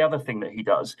almost every other thing that he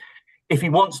does, if he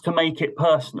wants to make it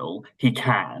personal, he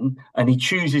can, and he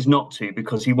chooses not to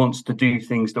because he wants to do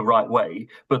things the right way.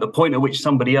 But the point at which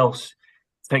somebody else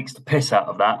takes the piss out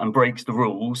of that and breaks the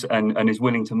rules and is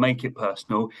willing to make it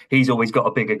personal, he's always got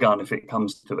a bigger gun if it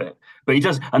comes to it. But he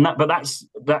does, but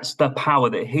that's the power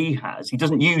that he has. He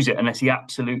doesn't use it unless he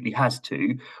absolutely has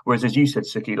to. Whereas, as you said,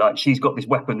 Suki, like, she's got this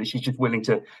weapon that she's just willing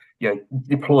to, you know,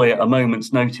 deploy at a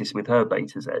moment's notice with her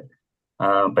Betazoid.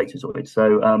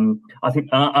 So I think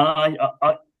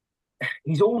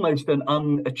he's almost an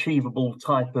unachievable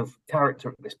type of character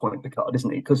at this point, Picard,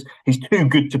 isn't he? Because he's too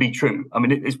good to be true. I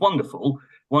mean, it's wonderful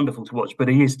to watch, but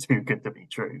he is too good to be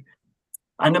true.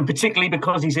 And then particularly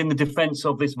because he's in the defense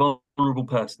of this vulnerable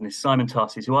person, this Simon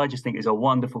Tarsis, who I just think is a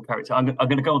wonderful character. I'm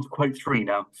going to go on to quote 3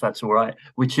 now, if that's all right,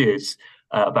 which is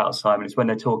about Simon. It's when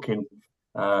they're talking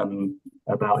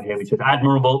about him. He said,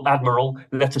 Admiral,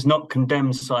 let us not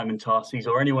condemn Simon Tarsis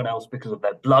or anyone else because of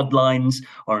their bloodlines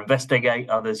or investigate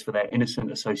others for their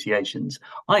innocent associations.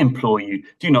 I implore you,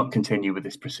 do not continue with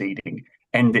this proceeding.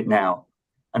 End it now.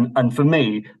 And for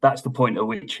me, that's the point at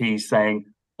which he's saying,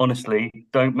 honestly,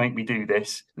 don't make me do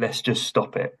this. Let's just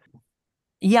stop it.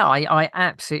 Yeah, I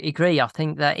absolutely agree. I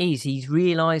think that he's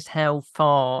realised how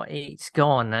far it's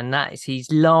gone, and that's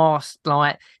his last,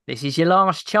 like, this is your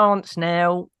last chance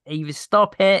now. Either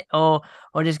stop it or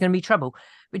there's going to be trouble.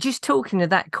 But just talking to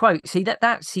that quote, see,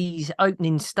 that's his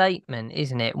opening statement,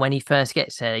 isn't it? When he first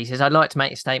gets there, he says, I'd like to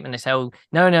make a statement. They say, oh,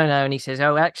 no. And he says,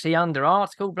 oh, actually, under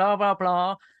article, blah, blah,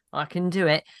 blah, I can do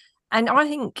it. And I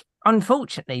think,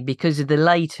 unfortunately, because of the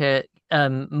later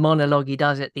monologue he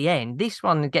does at the end, this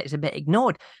one gets a bit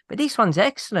ignored, but this one's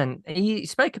excellent. You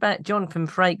spoke about Jonathan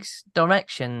Frakes'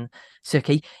 direction,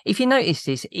 Suki. If you notice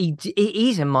this, it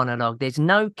is a monologue. There's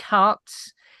no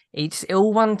cuts. It's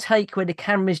all one take where the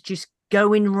camera's just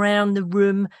going round the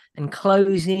room and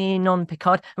closing in on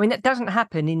Picard. I mean, that doesn't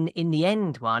happen in the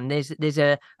end one. There's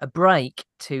a break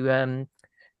to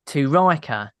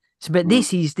Riker. So, but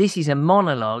this is a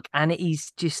monologue, and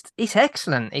it's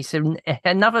excellent. It's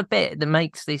another bit that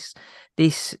makes this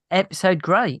episode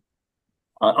great.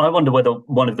 I wonder whether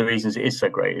one of the reasons it is so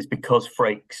great is because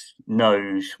Frakes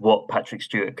knows what Patrick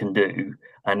Stewart can do,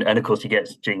 and of course he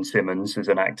gets Gene Simmons as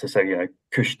an actor, so, you know,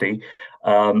 Kushti,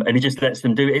 and he just lets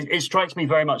them do it. It strikes me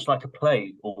very much like a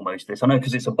play, almost. This, I know,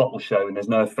 because it's a bottle show and there's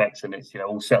no effects and it's, you know,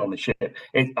 all set on the ship.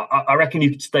 I reckon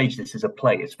you could stage this as a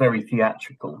play. It's very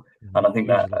theatrical, and I think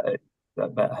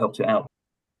that helps it out.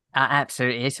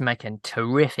 Absolutely, it's making a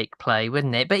terrific play,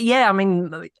 wouldn't it? But yeah, I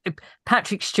mean,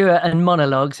 Patrick Stewart and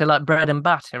monologues are like bread and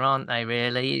butter, aren't they?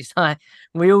 Really, it's like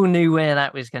we all knew where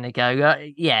that was going to go.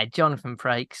 Yeah, Jonathan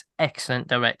Frakes, excellent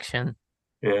direction.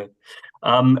 Yeah.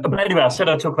 But anyway, I said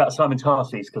I'd talk about Simon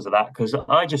Tarsis because of that, because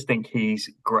I just think he's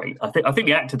great. I think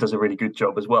the actor does a really good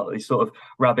job as well. He's sort of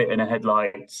rabbit in a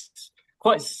headlights,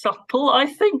 quite subtle, I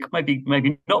think.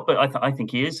 Maybe not, but I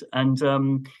think he is,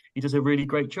 and he does a really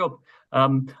great job. I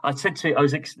was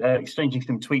exchanging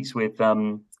some tweets with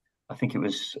I think it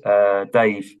was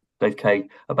Dave Kay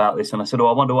about this, and I said, "Oh,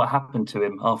 I wonder what happened to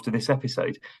him after this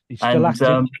episode." He's still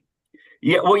active.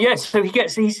 Yeah, well, yes. So he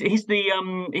gets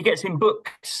in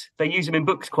books. They use him in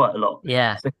books quite a lot.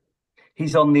 Yeah. So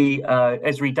he's on the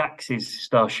Esri Dax's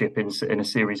starship in a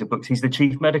series of books. He's the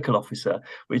chief medical officer,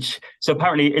 so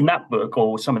apparently in that book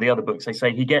or some of the other books, they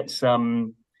say he gets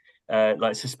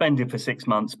like suspended for 6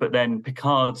 months, but then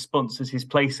Picard sponsors his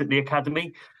place at the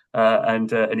academy,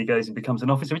 and he goes and becomes an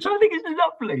officer, which I think is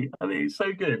lovely. I think it's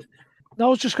so good. I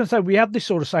was just going to say, we had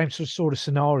this same sort of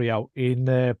scenario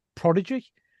in Prodigy,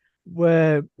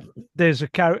 where there's a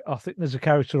character. I think there's a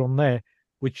character on there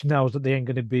which knows that they ain't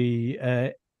going to be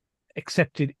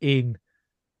accepted in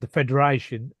the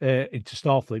Federation into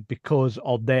Starfleet because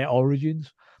of their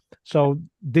origins. So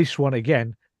this one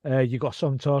again, you got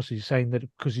some Tarsi saying that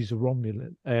because he's a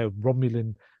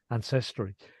Romulan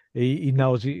ancestry, he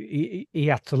knows he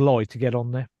had to lie to get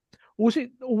on there. Or was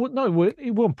it? Or, no,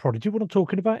 it wasn't Prodigy. What I'm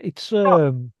talking about? It's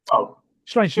Oh,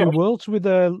 Strange yeah. New Worlds with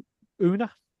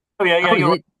Una. Oh, yeah, yeah, Oh, you're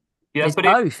right. Yeah, there's but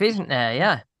both, isn't there?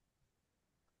 Yeah.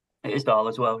 it is Dahl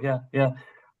as well. Yeah, yeah.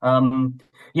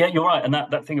 Yeah, you're right. And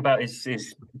that thing about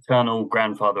his paternal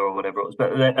grandfather or whatever it was.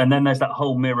 And then there's that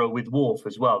whole mirror with Worf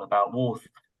as well, about Worf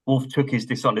took his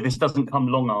dishonor. This doesn't come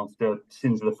long after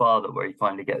Sins of the Father, where he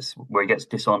finally gets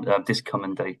discommended.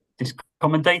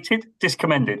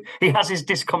 He has his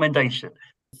discommendation.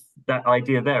 That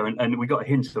idea there, and we got a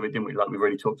hint of it, didn't we? Like we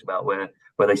already talked about, where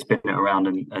they spin it around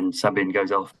and Sabine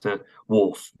goes after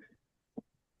Worf.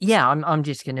 Yeah, I'm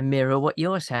just going to mirror what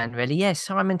you're saying, really. Yes,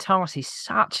 Simon Tarsy's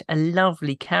such a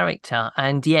lovely character,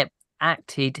 and yet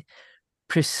acted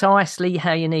precisely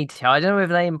how you need to. I don't know if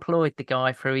they employed the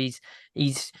guy for his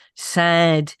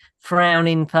sad,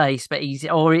 frowning face, but he's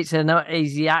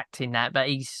acting that, but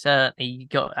he's certainly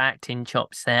got acting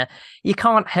chops there. You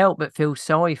can't help but feel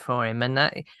sorry for him, and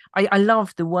I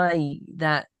love the way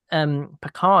that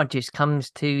Picard just comes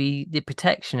to the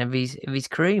protection of his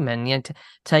crewmen. You know,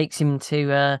 takes him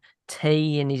to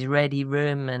tea in his ready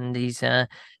room, and he's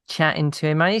chatting to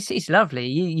him. And it's lovely.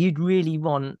 You'd really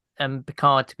want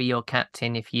Picard to be your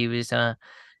captain if you was on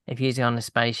a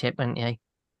spaceship, wouldn't you?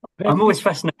 I'm always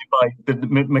fascinated by the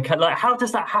like, how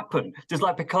does that happen? Does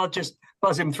like Picard just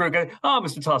buzz him through and go, "Oh,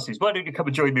 Mr. Tarsis, why don't you come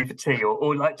and join me for tea?"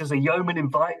 Or like, does a yeoman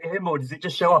invite him, or does it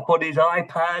just show up on his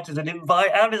iPad as an invite?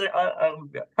 How does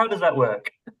that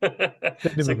work?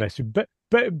 Send him a message. But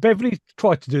Beverly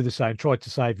tried to do the same, tried to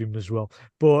save him as well.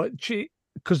 But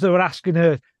because they were asking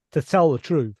her to tell the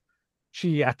truth,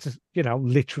 she had to,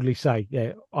 literally say,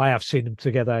 "Yeah, I have seen them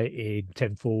together in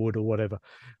 10 Forward or whatever."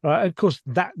 Right? Of course,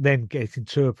 that then gets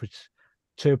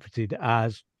interpreted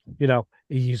as,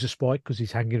 he is a spy because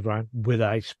he's hanging around with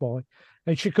a spy.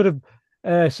 And she could have,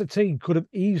 Satine could have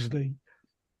easily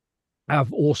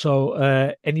have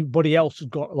also anybody else who's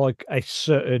got like a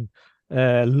certain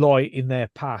lie in their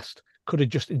past could have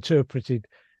just interpreted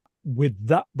with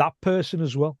that person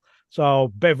as well.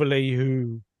 So Beverly,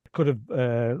 who could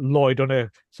have lied on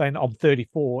her saying I'm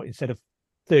 34 instead of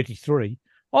 33.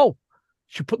 Oh,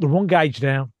 she put the wrong age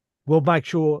down. We'll make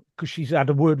sure, because she's had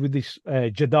a word with this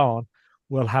Jadan,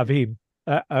 we'll have him.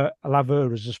 I'll have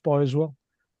her as a spy as well.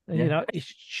 And, Yeah.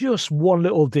 it's just one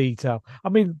little detail. I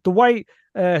mean, the way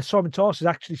Simon Tarsis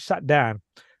actually sat down,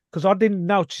 because I didn't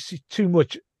notice too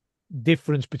much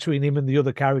difference between him and the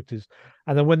other characters.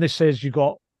 And then when this says you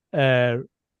got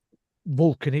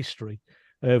Vulcan history,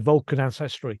 Vulcan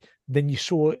ancestry, then you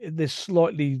saw there's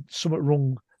slightly something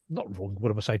wrong, not wrong,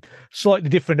 what am I saying? Slightly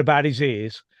different about his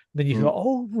ears. Then you thought,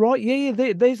 oh, right, yeah,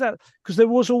 there's that. Because there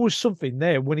was always something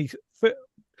there when I'm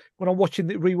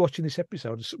rewatching this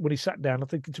episode, when he sat down, I'm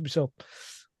thinking to myself,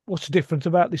 what's different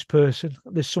about this person?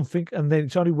 There's something. And then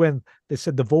it's only when they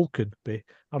said the Vulcan bit,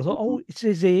 I thought, oh, it's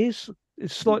his ears.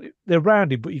 It's slightly, they're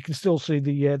rounded, but you can still see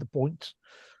the points.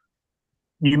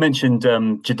 You mentioned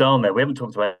Jadal there. We haven't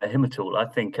talked about him at all. I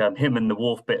think him and the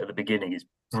Worf bit at the beginning is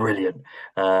brilliant.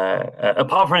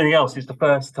 Apart from anything else, it's the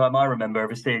first time I remember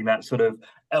ever seeing that sort of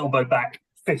elbow back,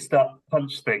 fist up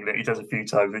punch thing that he does a few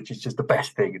times, which is just the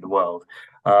best thing in the world.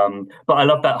 But I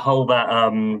love that whole that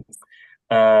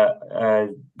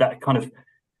kind of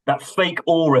that fake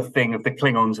aura thing of the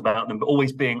Klingons about them, but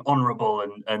always being honourable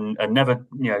and never,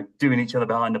 doing each other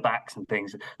behind the backs and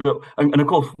things. Look, and of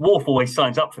course, Worf always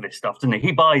signs up for this stuff, doesn't he?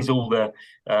 He buys all the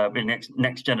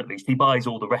next gen at least. He buys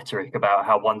all the rhetoric about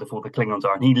how wonderful the Klingons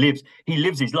are, and he lives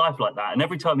his life like that. And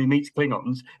every time he meets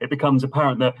Klingons, it becomes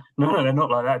apparent that no, they're not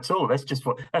like that at all. That's just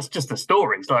the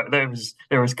story. It's like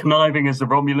they're as conniving as the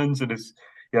Romulans and as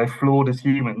flawed as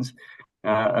humans.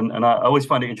 And I always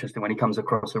find it interesting when he comes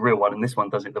across a real one, and this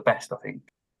one does it the best, I think.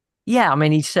 Yeah, I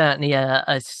mean, he's certainly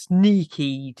a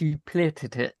sneaky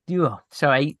duplicitous.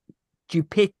 Sorry,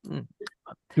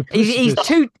 he's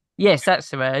too. Yes,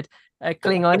 that's the word.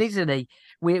 Klingon, isn't he?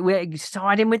 We're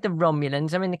siding with the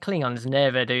Romulans. I mean, the Klingons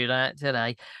never do that, do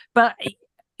they? But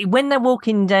when they're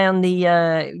walking down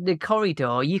the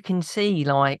corridor, you can see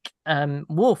like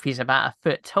Worf is about a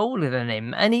foot taller than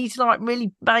him, and he's like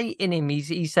really baiting him.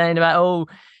 He's saying about, oh,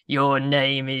 your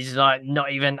name is like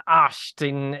not even ushed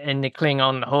in the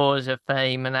Klingon halls of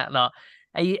fame and that lot.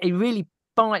 He really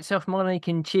bites off more than he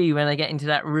can chew when they get into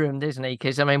that room, doesn't he?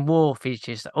 Because I mean, Worf is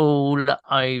just all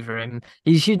over him.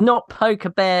 You should not poke a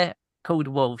bear called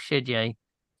Wolf, should you?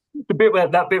 The bit where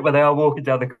they are walking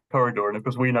down the corridor, and of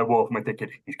course we know Worf, and we're thinking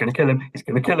he's going to kill him. He's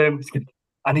going to kill him.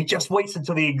 And he just waits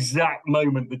until the exact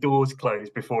moment the doors close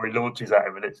before he launches at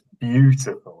him, and it's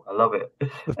beautiful. I love it.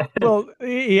 Well,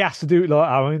 he has to do it like,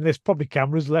 I mean, there's probably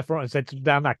cameras left, right, and centre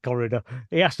down that corridor.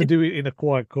 He has to do it in a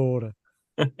quiet corner.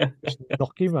 Just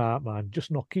knock him out, man. Just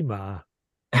knock him out.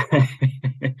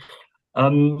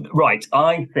 Right,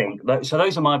 I think that, so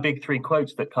those are my big three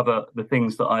quotes that cover the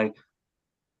things that I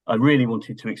really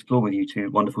wanted to explore with you two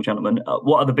wonderful gentlemen.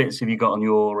 What other bits have you got on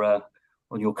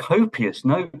your copious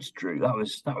notes, Drew? That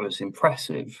was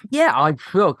impressive. Yeah, I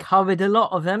well covered a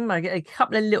lot of them. I get a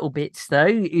couple of little bits though.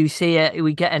 You see,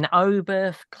 we get an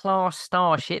Oberth class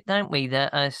starship, don't we?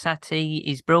 That Sati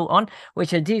is brought on,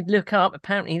 which I did look up.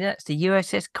 Apparently, that's the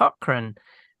USS Cochrane,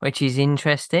 which is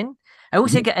interesting. I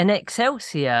also get an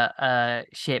Excelsior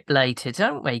ship later,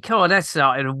 don't we? God, that's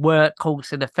like a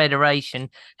workhorse of the Federation.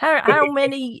 How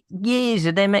many years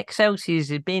of them Excelsiors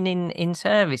have been in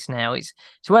service now? It's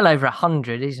well over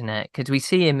 100, isn't it? Because we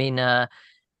see him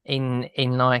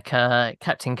in like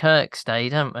Captain Kirk's day,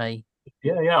 don't we?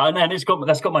 Yeah, and that's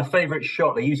got my favourite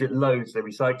shot. They use it loads. They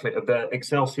recycle it of the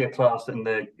Excelsior class and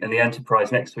the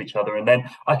Enterprise next to each other, and then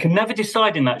I can never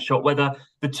decide in that shot whether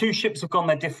the two ships have gone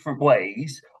their different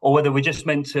ways or whether we're just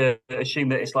meant to assume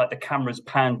that it's like the camera's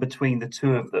panned between the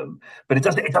two of them. But it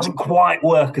doesn't quite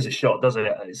work as a shot, does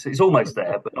it? It's almost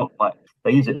there, but not quite.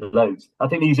 They use it loads. I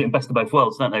think they use it in Best of Both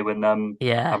Worlds, don't they? When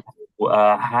Yeah.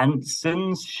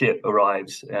 Hanson's ship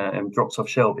arrives and drops off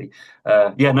Shelby.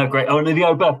 Yeah, no, great. Oh, and the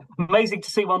Oberth. Amazing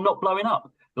to see one not blowing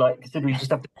up. Like, considering you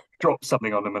just have to drop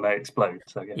something on them and they explode.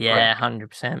 So yeah,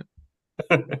 100%.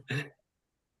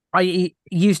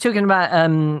 You was talking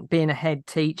about being a head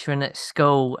teacher and at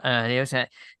school earlier, wasn't it?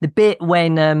 The bit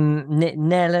when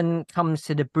Nellen comes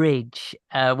to the bridge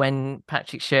when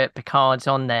Patrick Stewart Picard's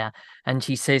on there, and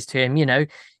she says to him,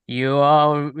 you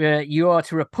are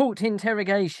to report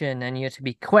interrogation and you're to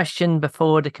be questioned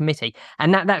before the committee.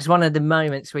 And that's one of the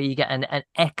moments where you get an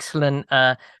excellent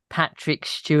Patrick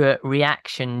Stewart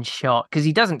reaction shot, because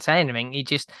he doesn't say anything.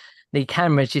 The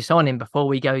camera's just on him before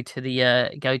we go to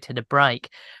the break.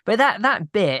 But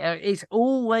that bit, it's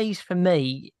always, for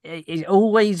me, it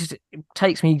always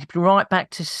takes me right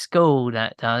back to school.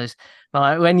 That does,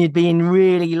 like when you'd be in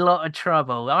really lot of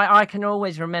trouble. I can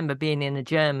always remember being in a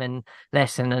German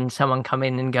lesson and someone come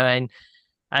in and going,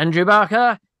 Andrew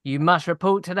Barker, you must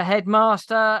report to the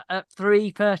headmaster at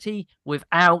 3:30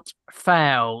 without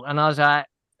fail. And I was like,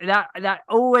 that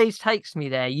always takes me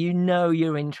there.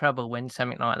 You're in trouble when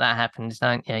something like that happens,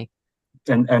 don't you?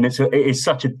 And it is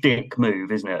such a dick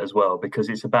move, isn't it, as well, because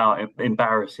it's about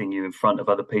embarrassing you in front of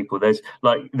other people. I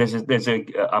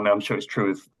mean, I'm sure it's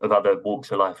true of other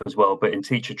walks of life as well, but in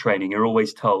teacher training you're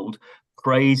always told,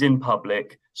 praise in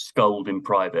public, scold in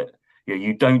private.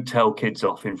 You don't tell kids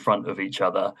off in front of each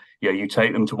other. You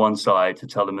take them to one side to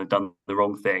tell them they've done the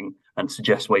wrong thing and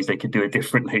suggest ways they could do it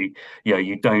differently.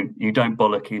 You don't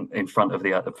bollock in front of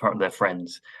their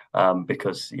friends,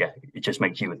 because it just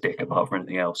makes you a dick apart from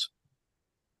anything else.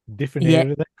 Different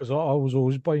area there, because I was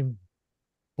always being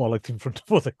bollocked in front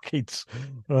of other kids.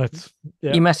 Right?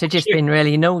 Yeah. You must have just been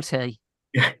really naughty.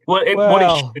 What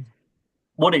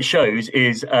it shows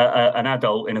is an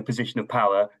adult in a position of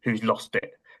power who's lost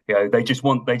it. They just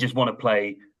want to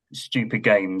play stupid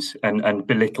games and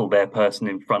belittle their person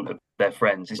in front of their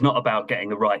friends. It's not about getting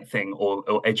the right thing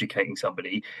or educating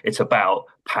somebody. It's about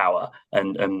power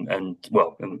and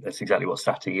that's exactly what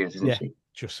Sati is, isn't she?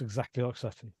 Just exactly like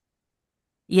Sati.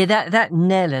 Yeah, that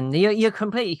Nellen, you're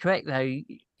completely correct though.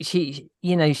 She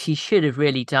should have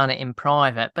really done it in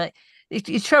private, but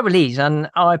the trouble is, and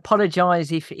I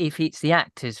apologise if it's the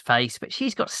actor's face, but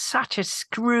she's got such a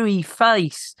screwy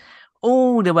face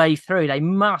all the way through. They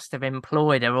must have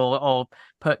employed her or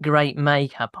put great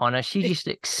makeup on her. She just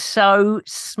looks so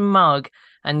smug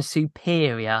and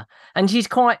superior, and she's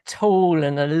quite tall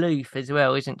and aloof as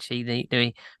well, isn't she?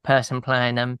 The person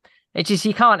playing them. It's just,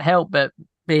 you can't help but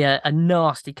be a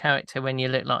nasty character when you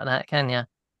look like that, can you?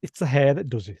 It's the hair that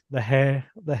does it. The hair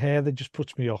that just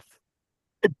puts me off.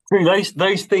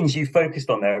 Those things you focused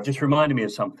on there have just reminded me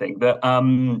of something that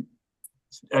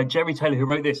Jerry Taylor, who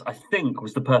wrote this, I think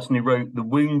was the person who wrote The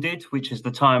Wounded, which is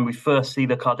the time we first see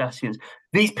the Cardassians.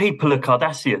 These people are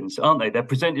Cardassians, aren't they? They're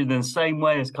presented in the same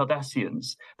way as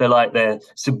Cardassians. They're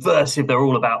subversive. They're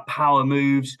all about power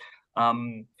moves.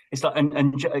 It's like, and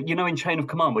in Chain of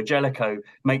Command, where Jellicoe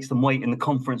makes them wait in the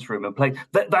conference room and play.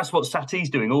 That's what Sati's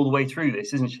doing all the way through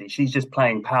this, isn't she? She's just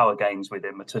playing power games with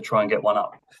him to try and get one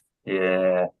up.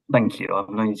 Yeah, thank you. I've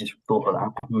only just thought of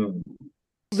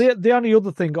that. The only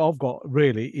other thing I've got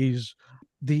really is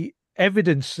the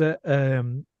evidence that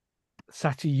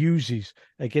Sati uses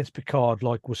against Picard,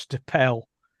 like was Stapel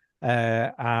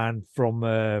and from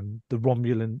the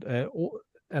Romulan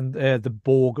and the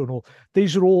Borg and all.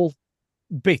 These are all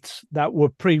bits that were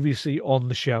previously on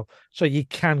the show, so you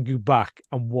can go back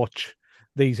and watch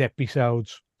these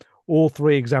episodes. All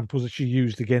three examples that she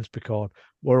used against Picard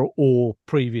were all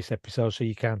previous episodes, so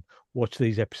you can watch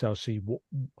these episodes, see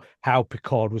how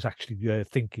Picard was actually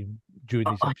thinking during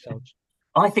these episodes.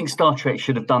 I think Star Trek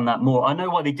should have done that more. I know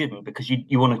why they didn't, because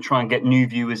you want to try and get new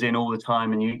viewers in all the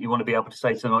time, and you want to be able to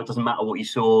say to them, oh, it doesn't matter what you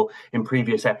saw in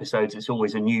previous episodes, it's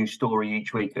always a new story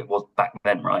each week. It was back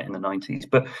then, right, in the 90s.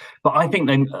 But I think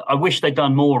I wish they'd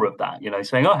done more of that,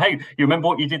 saying, oh, hey, you remember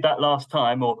what you did that last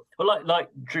time? Or like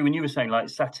Drew, when you were saying, like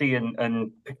Sati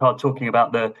and Picard talking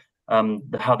about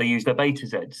how they use their beta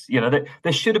Zs.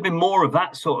 There should have been more of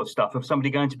that sort of stuff, of somebody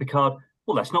going to Picard,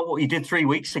 well, that's not what you did 3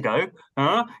 weeks ago.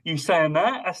 Huh? You saying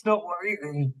that? That's not what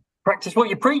you practice what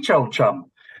you preach, old chum.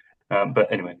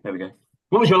 But anyway, there we go.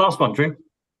 What was your last one, Drew?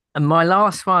 And my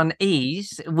last one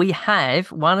is, we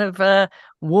have one of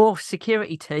Worf's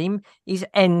security team is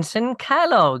Ensign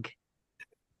Kellogg.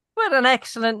 What an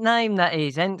excellent name that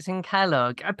is, Ensign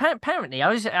Kellogg. Apparently,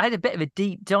 I had a bit of a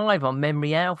deep dive on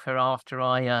Memory Alpha after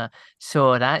I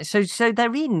saw that. So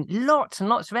they're in lots and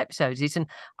lots of episodes. It's an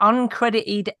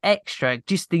uncredited extra,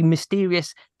 just the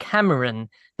mysterious Cameron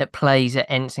that plays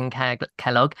at Ensign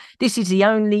Kellogg. This is the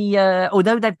only,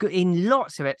 although they've got in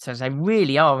lots of episodes, they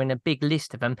really are in a big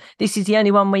list of them. This is the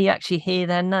only one where you actually hear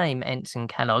their name, Ensign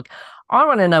Kellogg. I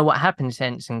want to know what happens to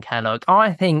Ensign Kellogg.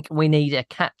 I think we need a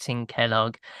Captain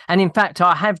Kellogg. And in fact,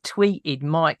 I have tweeted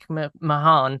Mike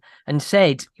Mahan and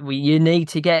said, you need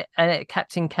to get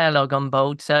Captain Kellogg on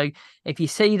board. So if you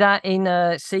see that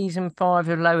in season 5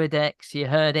 of Lower Decks, you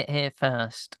heard it here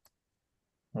first.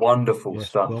 Wonderful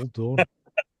stuff. Well done.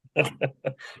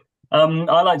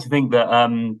 I like to think that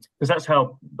because that's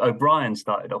how O'Brien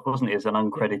started off, wasn't he, as an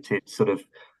uncredited sort of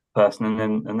person,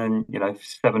 and then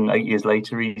 7-8 years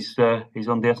later he's on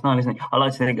DS9, isn't he? I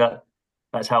like to think that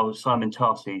that's how Simon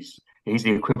Tarsy's, he's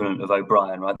the equivalent of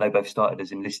O'Brien, right? They both started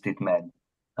as enlisted men,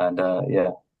 and yeah,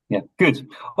 good.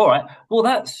 All right, well,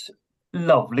 that's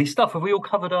lovely stuff. Have we all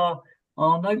covered our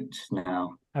notes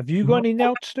now? Have you got any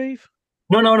notes, Steve?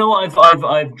 No.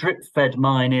 I've drip fed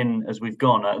mine in as we've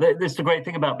gone. That's the great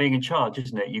thing about being in charge,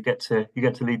 isn't it? You get to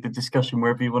lead the discussion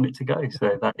wherever you want it to go.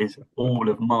 So that is all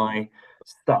of my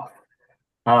stuff,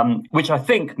 which I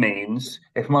think means,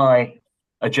 if my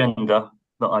agenda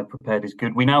that I prepared is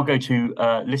good, we now go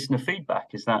to listener feedback.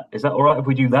 Is that all right if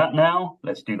we do that now?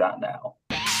 Let's do that now.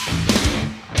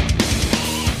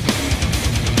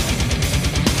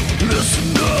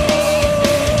 Listeners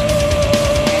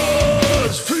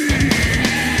feedback.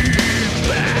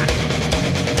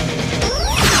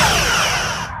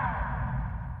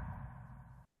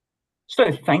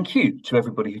 So thank you to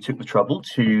everybody who took the trouble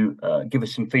to give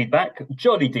us some feedback.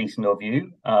 Jolly decent of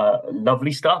you.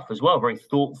 Lovely stuff as well. Very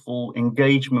thoughtful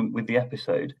engagement with the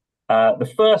episode.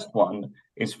 The first one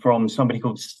is from somebody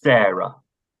called Sarah.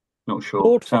 Not sure.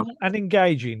 Thoughtful and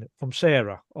engaging from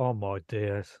Sarah. Oh, my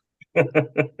dears.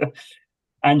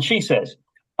 And she says,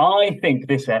 I think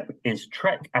this ep is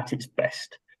Trek at its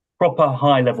best. Proper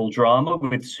high-level drama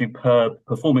with superb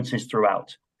performances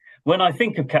throughout. When I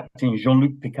think of Captain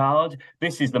Jean-Luc Picard,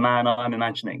 this is the man I'm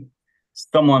imagining.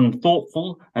 Someone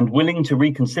thoughtful and willing to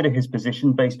reconsider his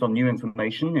position based on new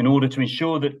information in order to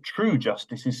ensure that true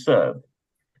justice is served.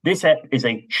 This ep is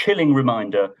a chilling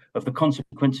reminder of the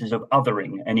consequences of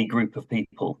othering any group of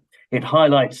people. It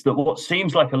highlights that what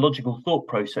seems like a logical thought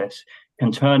process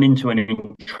can turn into an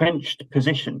entrenched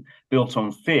position built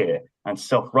on fear and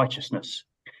self-righteousness.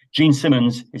 Gene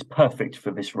Simmons is perfect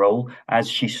for this role, as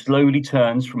she slowly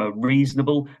turns from a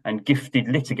reasonable and gifted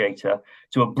litigator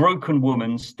to a broken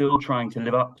woman still trying to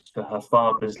live up to her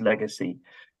father's legacy.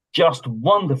 Just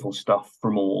wonderful stuff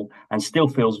from all, and still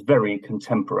feels very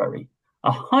contemporary.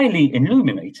 A highly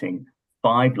illuminating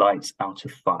 5 lights out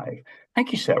of 5.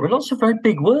 Thank you, Sarah. Lots of very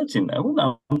big words in there.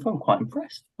 Well, I'm quite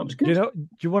impressed. That was good. Do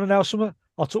you want to know something?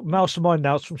 I took most of my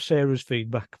notes from Sarah's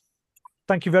feedback.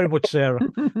 Thank you very much, Sarah.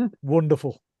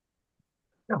 Wonderful.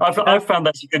 I've found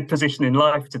that's a good position in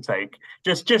life to take.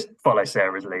 Just follow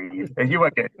Sarah's lead. You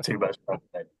won't get too much fun.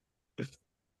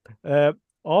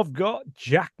 I've got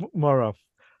Jack McMurrow.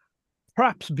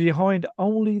 Perhaps behind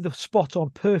only the spot-on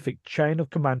perfect chain of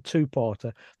command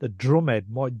two-parter, the Drumhead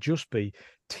might just be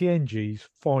TNG's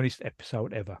finest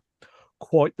episode ever.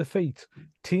 Quite the feat.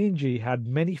 TNG had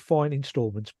many fine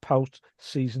installments post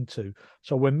season 2,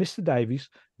 so when Mr. Davies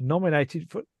nominated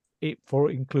for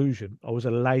inclusion, I was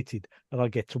elated that I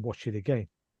get to watch it again.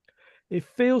 It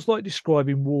feels like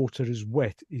describing water as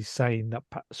wet is saying that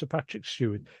Sir Patrick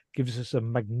Stewart gives us a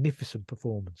magnificent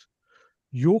performance.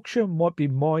 Yorkshire might be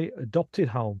my adopted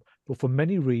home, but for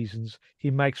many reasons,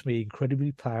 he makes me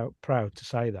incredibly proud to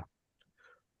say that.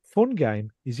 Fun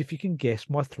game is if you can guess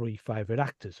my 3 favourite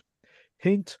actors.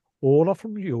 Hint, all are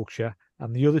from Yorkshire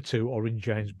and the other 2 are in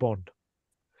James Bond.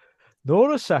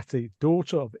 Nora Sati,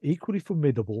 daughter of equally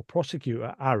formidable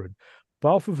prosecutor Aaron,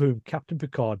 both of whom Captain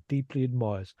Picard deeply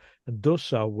admires and does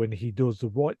so when he does the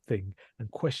right thing and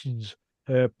questions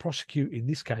her prosecuting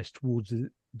this case towards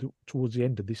the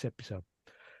end of this episode.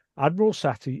 Admiral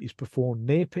Sati is performed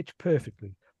near pitch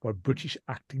perfectly by British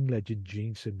acting legend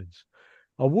Gene Simmons.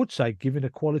 I would say giving a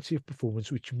quality of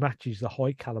performance which matches the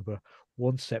high calibre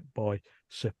one set by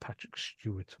Sir Patrick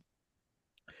Stewart.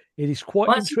 It is quite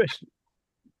Well, interesting.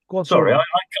 Go on, sorry,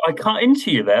 I cut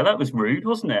into you there. That was rude,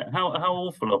 wasn't it? How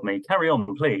awful of me. Carry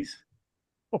on, please.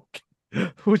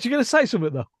 Okay. Was you going to say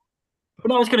something though?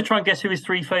 But I was going to try and guess who his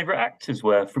 3 favourite actors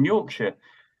were from Yorkshire.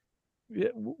 Yeah,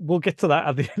 we'll get to that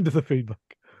at the end of the feedback.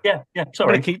 Yeah.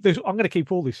 Sorry. I'm going to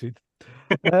keep all this in.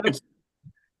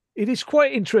 It is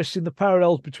quite interesting the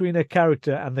parallels between her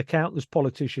character and the countless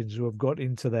politicians who have got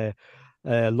into their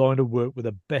line of work with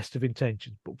the best of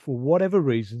intentions, but for whatever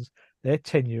reasons, their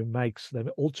tenure makes them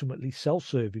ultimately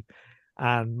self-serving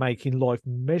and making life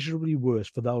measurably worse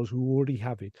for those who already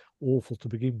have it awful to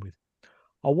begin with.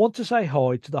 I want to say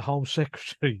hi to the Home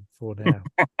Secretary for now.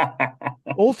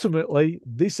 Ultimately,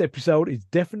 this episode is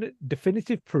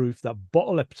definitive proof that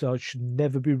bottle episodes should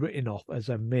never be written off as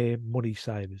a mere money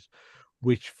savers,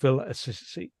 which fill a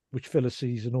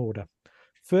season order.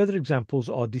 Further examples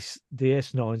are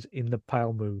DS9's In the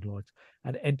Pale Moonlight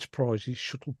and Enterprise's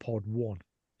Shuttle Pod 1.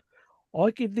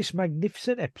 I give this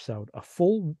magnificent episode a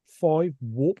full 5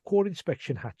 warp core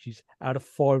inspection hatches out of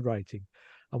 5 rating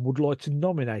and would like to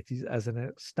nominate it as an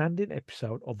outstanding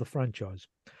episode of the franchise.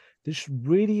 This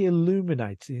really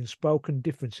illuminates the unspoken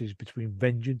differences between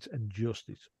vengeance and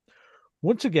justice.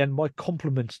 Once again, my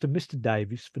compliments to Mr.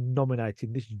 Davis for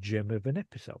nominating this gem of an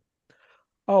episode.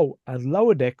 Oh, and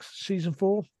Lower Decks Season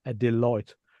 4, a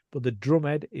delight, but the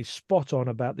Drumhead is spot on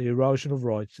about the erosion of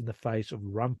rights in the face of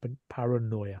rampant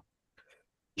paranoia.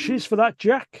 Cheers for that,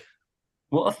 Jack.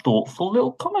 What a thoughtful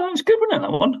little comment. That was good, wasn't it,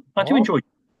 that one? I do enjoy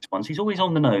these ones. He's always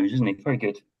on the nose, isn't he? Very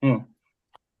good. Yeah.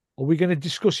 Are we going to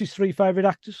discuss his 3 favourite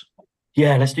actors?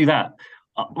 Yeah, let's do that.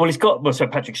 Well, he's got, so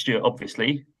Patrick Stewart,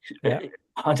 obviously. Yeah.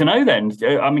 I don't know then.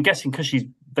 I'm guessing because she's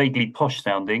vaguely posh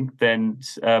sounding, then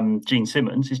Gene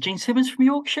Simmons. Is Gene Simmons from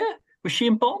Yorkshire? Was she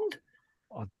in Bond?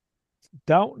 I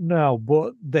don't know,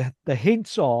 but the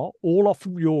hints are all are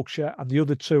from Yorkshire and the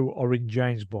other 2 are in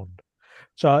James Bond.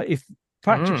 So if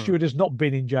Patrick Stewart has not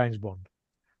been in James Bond,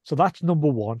 so that's number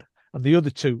 1, and the other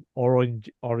 2 are in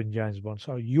James Bond.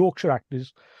 So Yorkshire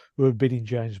actors who have been in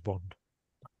James Bond.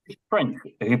 French,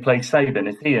 who played Sabin,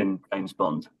 is he in James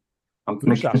Bond? I'm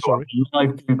Who's that? Sorry.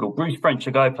 Live Google. Bruce French,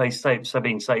 the guy who plays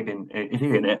Sabine, is he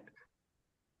in it?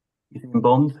 Is he in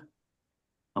Bond?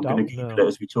 I'm going to Google it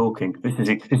as we're talking. This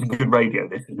is good radio,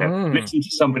 this, isn't it? Listen to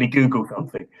somebody Google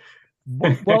something.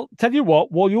 Well, tell you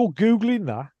what, while you're Googling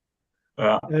that,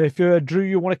 if Drew,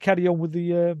 you want to carry on with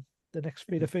the next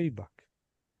bit of feedback?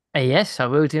 Yes, I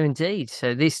will do indeed.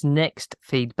 So this next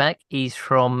feedback is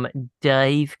from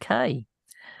Dave K.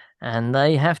 And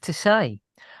they have to say,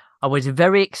 I was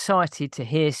very excited to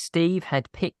hear Steve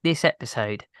had picked this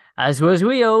episode, as was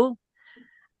we all,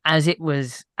 as it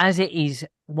is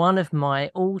one of my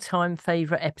all-time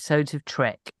favourite episodes of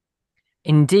Trek.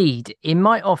 Indeed, in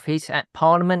my office at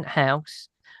Parliament House,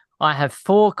 I have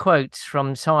 4 quotes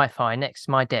from sci-fi next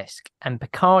to my desk, and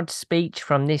Picard's speech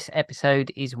from this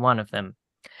episode is one of them.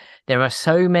 There are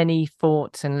so many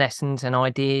thoughts and lessons and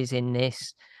ideas in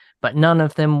this, but none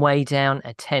of them weigh down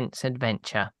a tense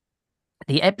adventure.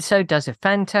 The episode does a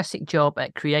fantastic job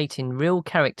at creating real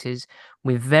characters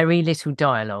with very little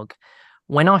dialogue.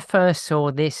 When I first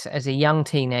saw this as a young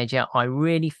teenager, I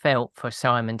really felt for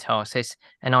Simon Tarsis,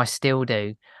 and I still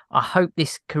do. I hope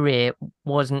this career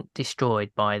wasn't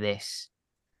destroyed by this.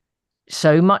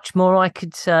 So much more I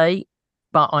could say,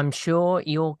 but I'm sure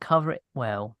you'll cover it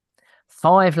well.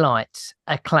 5 Lights,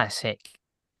 a classic.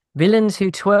 Villains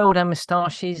who twirl their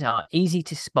moustaches are easy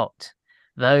to spot.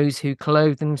 Those who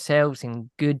clothe themselves in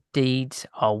good deeds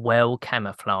are well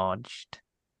camouflaged.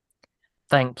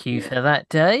 Thank you for that,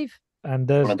 Dave.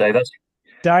 And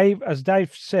as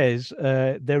Dave says,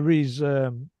 there is.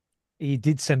 He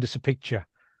did send us a picture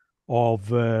of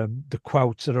the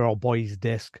quotes that are by his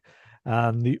desk,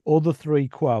 and the other 3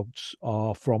 quotes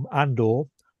are from Andor.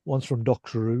 One's from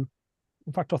Doctor Who.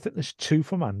 In fact, I think there's 2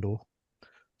 from Andor.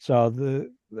 So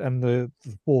the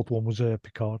 4th one was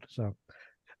Picard. So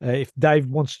if Dave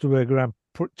wants to go around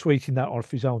tweeting that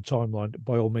off his own timeline,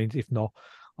 by all means. If not,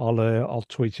 I'll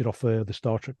tweet it off the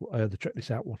Star Trek, the Check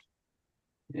This Out one.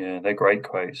 Yeah, they're great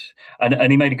quotes, and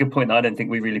he made a good point that I don't think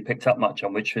we really picked up much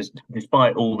on, which was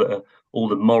despite all the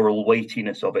moral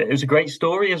weightiness of it, it was a great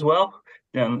story as well.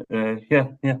 Yeah, yeah.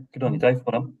 Good on you, Dave.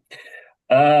 Well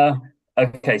done.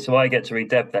 Okay, so I get to read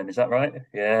Deb then, is that right?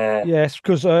 Yeah. Yes,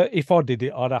 because if I did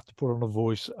it, I'd have to put on a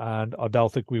voice, and I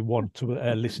don't think we want to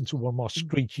listen to one of my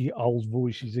screechy old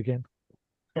voices again.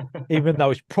 Even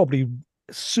though it's probably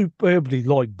superbly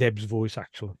like Deb's voice,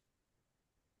 actually.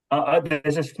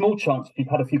 There's a small chance you've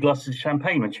had a few glasses of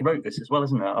champagne when she wrote this as well,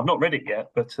 isn't there? I've not read it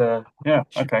yet, but yeah,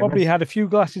 She okay. probably had a few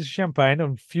glasses of champagne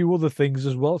and a few other things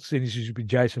as well, seeing as she's been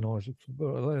Jason Isaacs.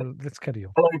 Let's carry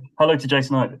on. Hello to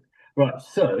Jason Isaacs. Right,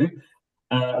 so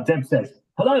Deb says,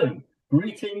 hello,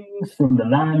 greetings from the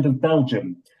land of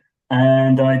Belgium.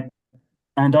 And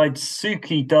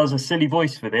Suki does a silly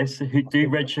voice for this. Who do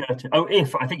red shirt? Oh,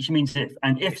 if I think she means if,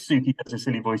 and if Suki does a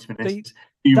silly voice for this,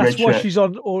 do That's red why shirt. she's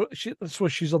on, that's why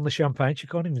she's on the champagne. She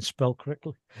can't even spell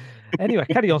correctly. Anyway,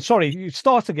 carry on. Sorry, you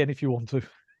start again if you want to.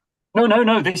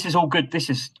 No. This is all good. This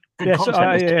is good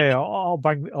content. Yeah.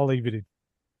 I'll leave it in.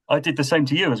 I did the same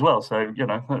to you as well, so you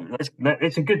know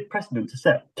it's a good precedent to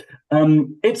set.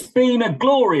 It's been a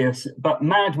glorious but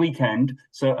mad weekend,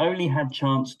 so only had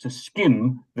chance to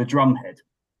skim the Drumhead.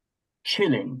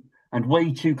 Chilling and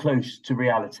way too close to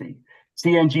reality.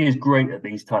 TNG is great at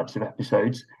these types of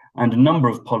episodes, and a number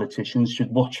of politicians should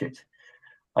watch it.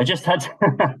 I just had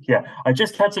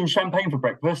some champagne for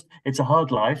breakfast. It's a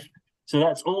hard life, so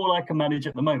that's all I can manage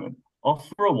at the moment. Off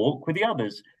for a walk with the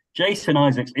others. Jason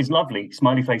Isaacs is lovely.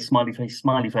 Smiley face, smiley face,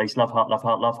 smiley face, love heart, love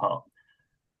heart, love heart.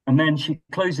 And then she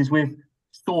closes with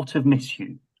sort of miss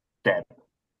you, Deb.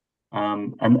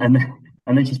 And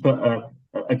then she's put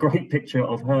a great picture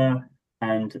of her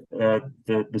and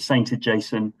the sainted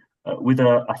Jason with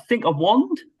I think a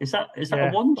wand. Is that a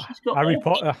wand she's got? Harry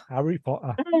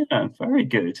Potter. Yeah, very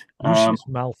good. Lucius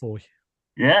Malfoy.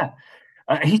 Yeah.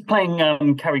 He's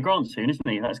playing Cary Grant soon, isn't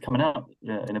he? That's coming out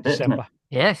in a bit, December. isn't it?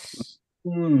 Yes.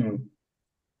 Yeah.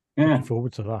 Looking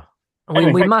forward to that.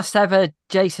 Anyway, we must have a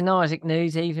Jason Isaac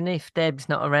news, even if Deb's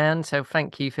not around. So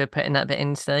thank you for putting that bit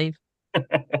in, Steve.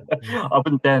 I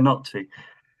wouldn't dare not to.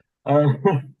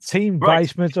 Team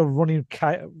Basement are running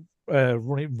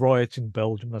riots in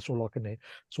Belgium. That's all I can hear.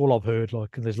 That's all I've heard.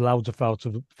 Like, and there's loads of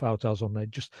photos on there.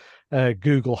 Just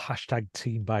Google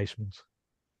 #Team Basement.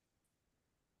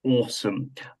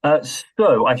 Awesome.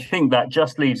 So I think that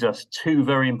just leaves us two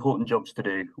very important jobs to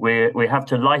do. We have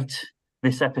to light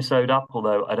this episode up,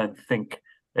 although I don't think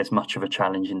there's much of a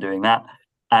challenge in doing that.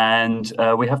 And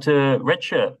we have to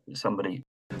redshirt somebody.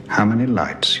 How many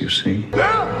lights you see? 4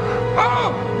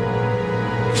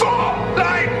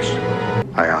 lights!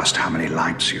 I asked how many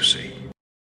lights you see.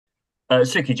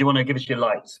 Suki, do you want to give us your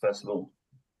lights, first of all?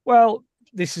 Well,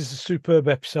 this is a superb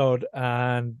episode,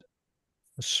 and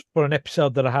for an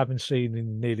episode that I haven't seen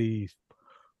in nearly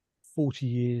 40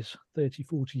 years, 30,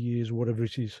 40 years, whatever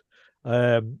it is,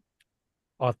 I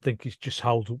think it's just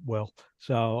held up well.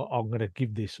 So I'm going to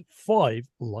give this 5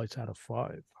 lights out of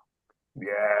 5.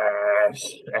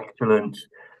 Yes, excellent.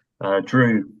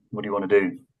 Drew, what do you want to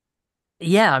do?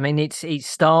 Yeah, I mean, it's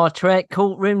Star Trek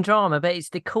courtroom drama, but it's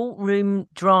the courtroom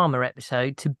drama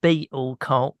episode to beat all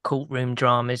courtroom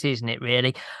dramas, isn't it,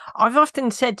 really? I've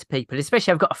often said to people,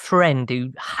 especially I've got a friend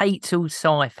who hates all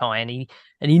sci-fi, and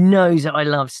he knows that I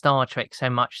love Star Trek so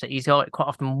much that he's quite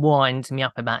often winds me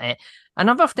up about it. And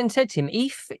I've often said to him,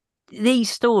 if these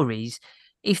stories,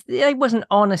 if they wasn't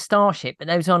on a starship, but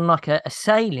they was on like a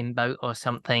sailing boat or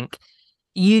something,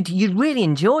 you'd really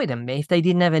enjoy them if they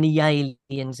didn't have any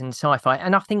aliens and sci-fi.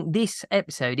 And I think this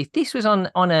episode, if this was on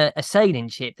a sailing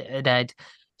ship that had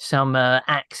some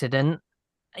accident,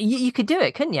 you could do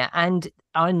it, couldn't you? And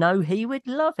I know he would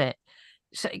love it.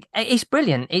 So it's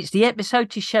brilliant. It's the episode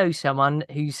to show someone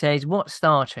who says, what's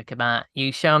Star Trek about?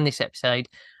 You show them this episode,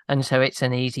 and so it's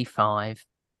an easy 5.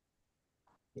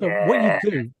 So what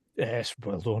you do, yes,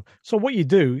 well done. So what you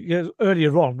do,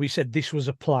 earlier on, we said this was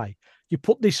a play. You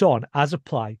put this on as a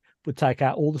play, but take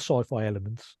out all the sci-fi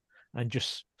elements and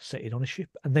just set it on a ship,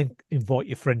 and then invite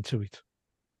your friend to it.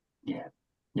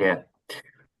 Yeah.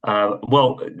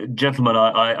 Well, gentlemen,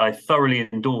 I thoroughly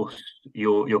endorse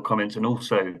your comments and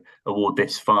also award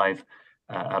this 5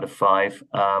 out of 5.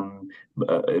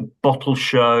 Bottle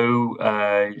show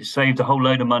saved a whole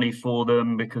load of money for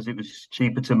them because it was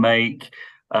cheaper to make.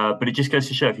 But it just goes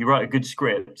to show, if you write a good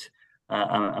script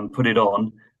and put it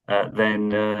on, then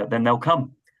they'll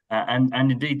come,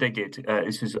 and indeed they did.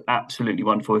 This is absolutely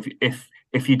wonderful.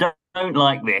 If you don't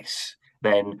like this,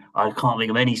 then I can't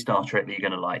think of any Star Trek that you're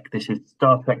going to like. This is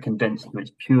Star Trek condensed to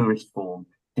its purest form,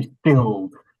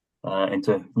 distilled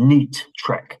into neat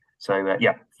trek. So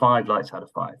yeah, 5 lights out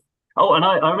of 5. Oh, and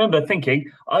I remember thinking,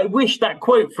 I wish that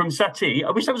quote from Satie,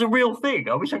 I wish that was a real thing.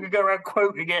 I wish I could go around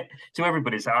quoting it to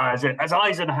everybody. So as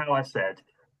Eisenhower said,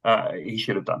 he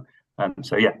should have done.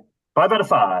 So yeah, 5 out of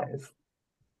 5.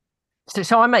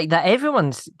 So I make that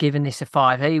everyone's given this a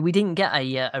 5. We didn't get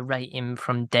a rating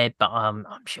from Deb, but I'm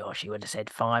sure she would have said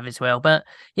 5 as well. But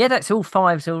yeah, that's all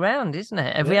 5s all round, isn't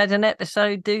it? Have we had an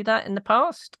episode do that in the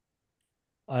past?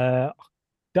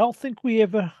 Don't think we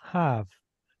ever have.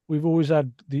 We've always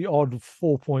had the odd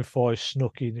 4.5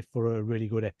 snuck in for a really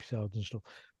good episode and stuff.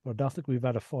 But I don't think we've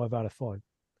had a 5 out of 5.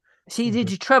 See, the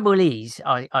trouble is,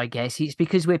 I guess, it's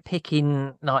because we're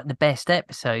picking like the best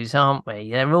episodes, aren't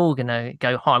we? They're all going to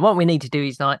go high. What we need to do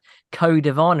is like Code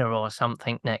of Honor or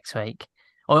something next week.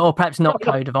 Or perhaps not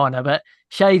Code of Honor, but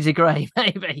Shades of Grey,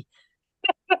 maybe.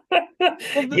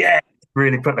 Yeah,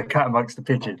 really put the cat amongst the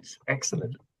pigeons.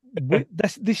 Excellent.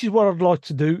 This is what I'd like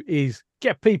to do, is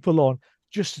get people on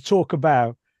just to talk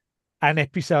about an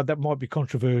episode that might be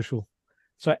controversial.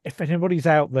 So if anybody's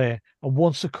out there and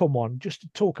wants to come on just to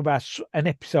talk about an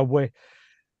episode where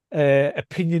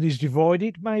opinion is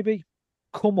divided, maybe,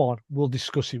 come on, we'll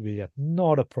discuss it with you.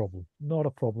 Not a problem. Not a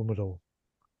problem at all.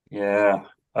 Yeah,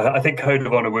 I think Code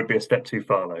of Honor would be a step too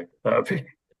far, though.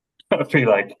 That'd be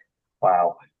like,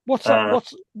 wow. What's that?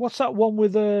 What's that one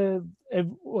with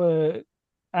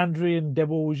Andrew and Deb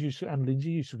always used to, and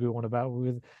Lindsay used to go on about,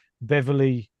 with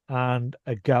Beverly and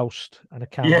a ghost and a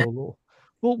candle? Yeah.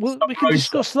 Well, we can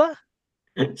discuss that.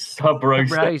 Sub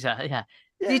Rosa. Yeah.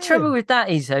 The trouble with that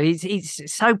is, though,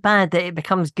 it's so bad that it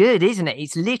becomes good, isn't it?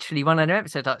 It's literally one of the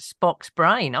episodes like Spock's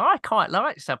Brain. I quite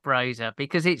like Sub Rosa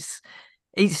because it's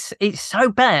so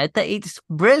bad that it's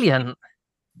brilliant.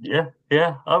 Yeah.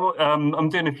 I'm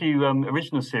doing a few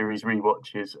original series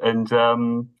rewatches, and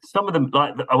some of them,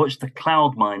 like I watched The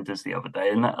Cloud Minders the other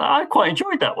day, and I quite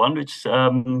enjoyed that one. Which,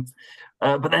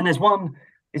 but then there's one.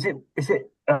 Is it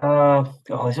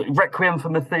Requiem for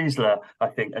Methuselah, I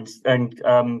think, and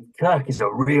Kirk is a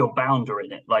real bounder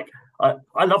in it. Like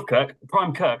I love Kirk.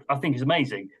 Prime Kirk, I think, is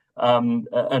amazing. And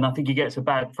I think he gets a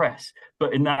bad press,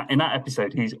 but in that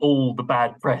episode, he's all the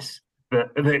bad press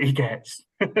that he gets.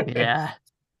 Yeah.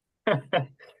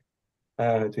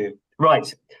 Oh dear.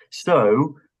 Right.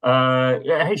 So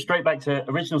hey, straight back to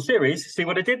original series. See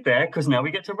what I did there? Because now we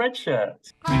get to Red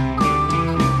Shirt.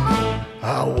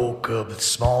 I woke up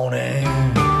this morning,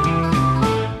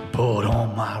 put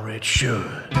on my red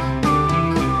shirt.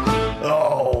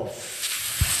 Oh.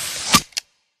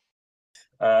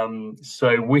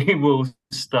 So we will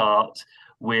start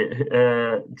with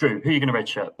Drew. Who are you going to red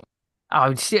shirt?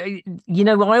 Oh,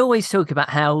 I always talk about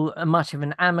how much of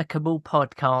an amicable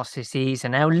podcast this is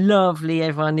and how lovely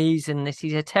everyone is, and this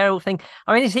is a terrible thing.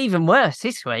 I mean, it's even worse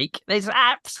this week. There's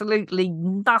absolutely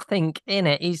nothing in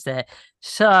it, is there?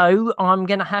 So I'm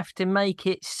going to have to make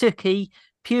it Suki,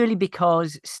 purely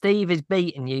because Steve has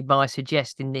beaten you by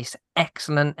suggesting this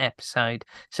excellent episode.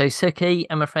 So, Suki,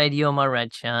 I'm afraid you're my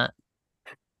red shirt.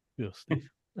 Disgusting.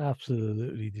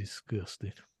 Absolutely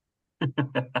disgusting.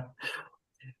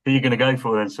 Who are you going to go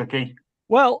for then, Suki?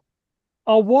 Well,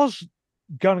 I was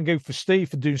going to go for Steve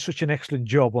for doing such an excellent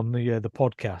job on the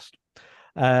podcast.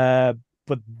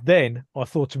 But then I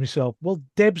thought to myself, well,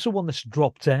 Deb's the one that's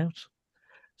dropped out.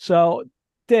 So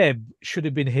Deb should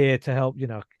have been here to help,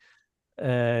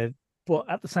 but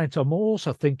at the same time, I'm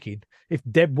also thinking if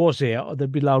Deb was here,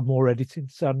 there'd be a lot more editing.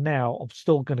 So now I'm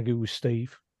still going to go with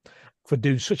Steve for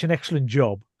doing such an excellent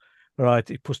job. Right.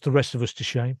 It puts the rest of us to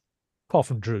shame. Apart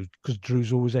from Drew, because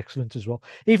Drew's always excellent as well.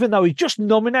 Even though he just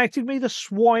nominated me, the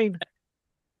swine.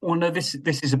 Well, no, this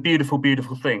is a beautiful,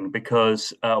 beautiful thing,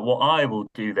 because what I will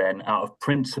do then, out of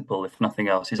principle, if nothing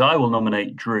else, is I will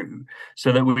nominate Drew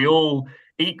so that we all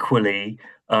equally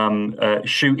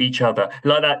shoot each other,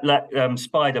 like that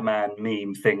Spider-Man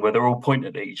meme thing where they're all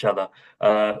pointed at each other.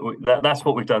 That's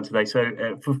what we've done today.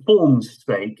 So for form's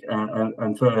sake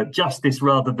and for justice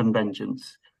rather than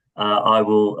vengeance, I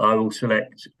will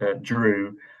select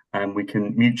Drew, and we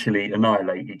can mutually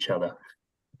annihilate each other.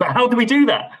 But how do we do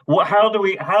that? How do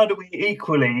we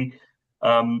equally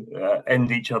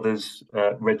end each other's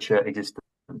red shirt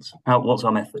existence? What's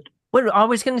our method? Well, I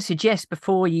was going to suggest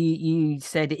before you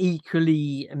said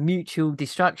equally mutual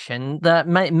destruction that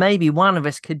maybe one of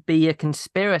us could be a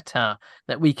conspirator,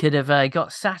 that we could have got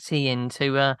Satie in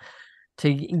to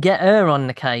get her on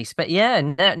the case. But yeah,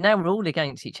 now we're all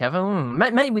against each other.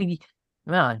 Maybe,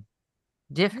 well,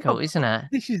 difficult, isn't it?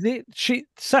 This is it.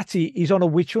 Satie is on a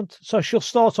witch hunt, so she'll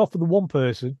start off with the one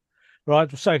person, right?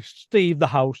 So Steve, the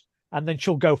host, and then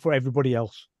she'll go for everybody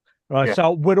else, right? Yeah.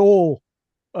 So we're all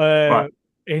right.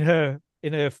 in her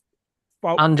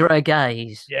Well, Under her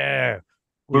gaze. yeah.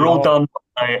 We're all done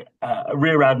by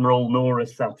Rear Admiral Nora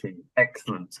Sati.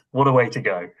 Excellent. What a way to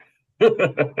go.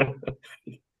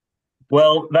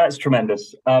 Well, that's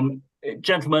tremendous.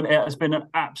 Gentlemen, it has been an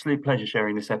absolute pleasure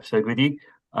sharing this episode with you.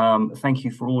 Thank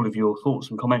you for all of your thoughts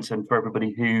and comments, and for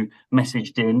everybody who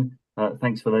messaged in.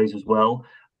 Thanks for those as well.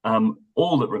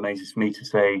 All that remains is for me to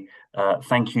say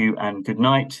thank you and good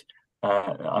night.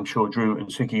 I'm sure Drew and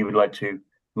Suki would like to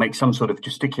make some sort of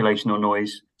gesticulation or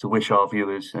noise to wish our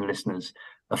viewers and listeners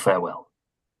a farewell.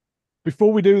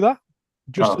 Before we do that,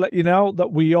 just to let you know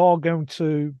that we are going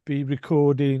to be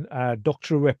recording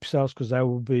Doctor Who episodes, because they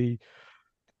will be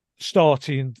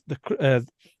starting, the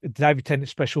David Tennant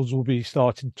specials will be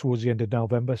starting towards the end of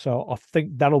November. So I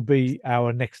think that'll be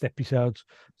our next episodes.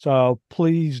 So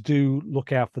please do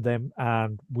look out for them,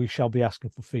 and we shall be asking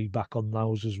for feedback on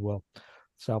those as well.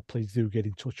 So please do get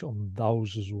in touch on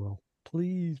those as well.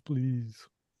 Please.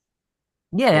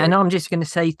 Yeah, and I'm just going to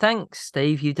say thanks,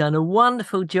 Steve. You've done a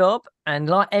wonderful job. And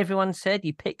like everyone said,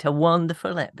 you picked a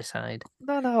wonderful episode.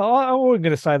 No, I wasn't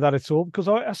going to say that at all, because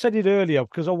I said it earlier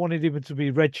because I wanted him to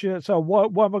be red shirt. So why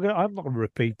am I going to? I'm not going to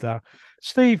repeat that.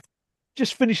 Steve,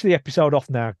 just finish the episode off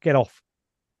now. Get off.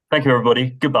 Thank you, everybody.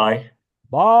 Goodbye.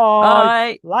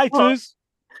 Bye. Bye. Laters.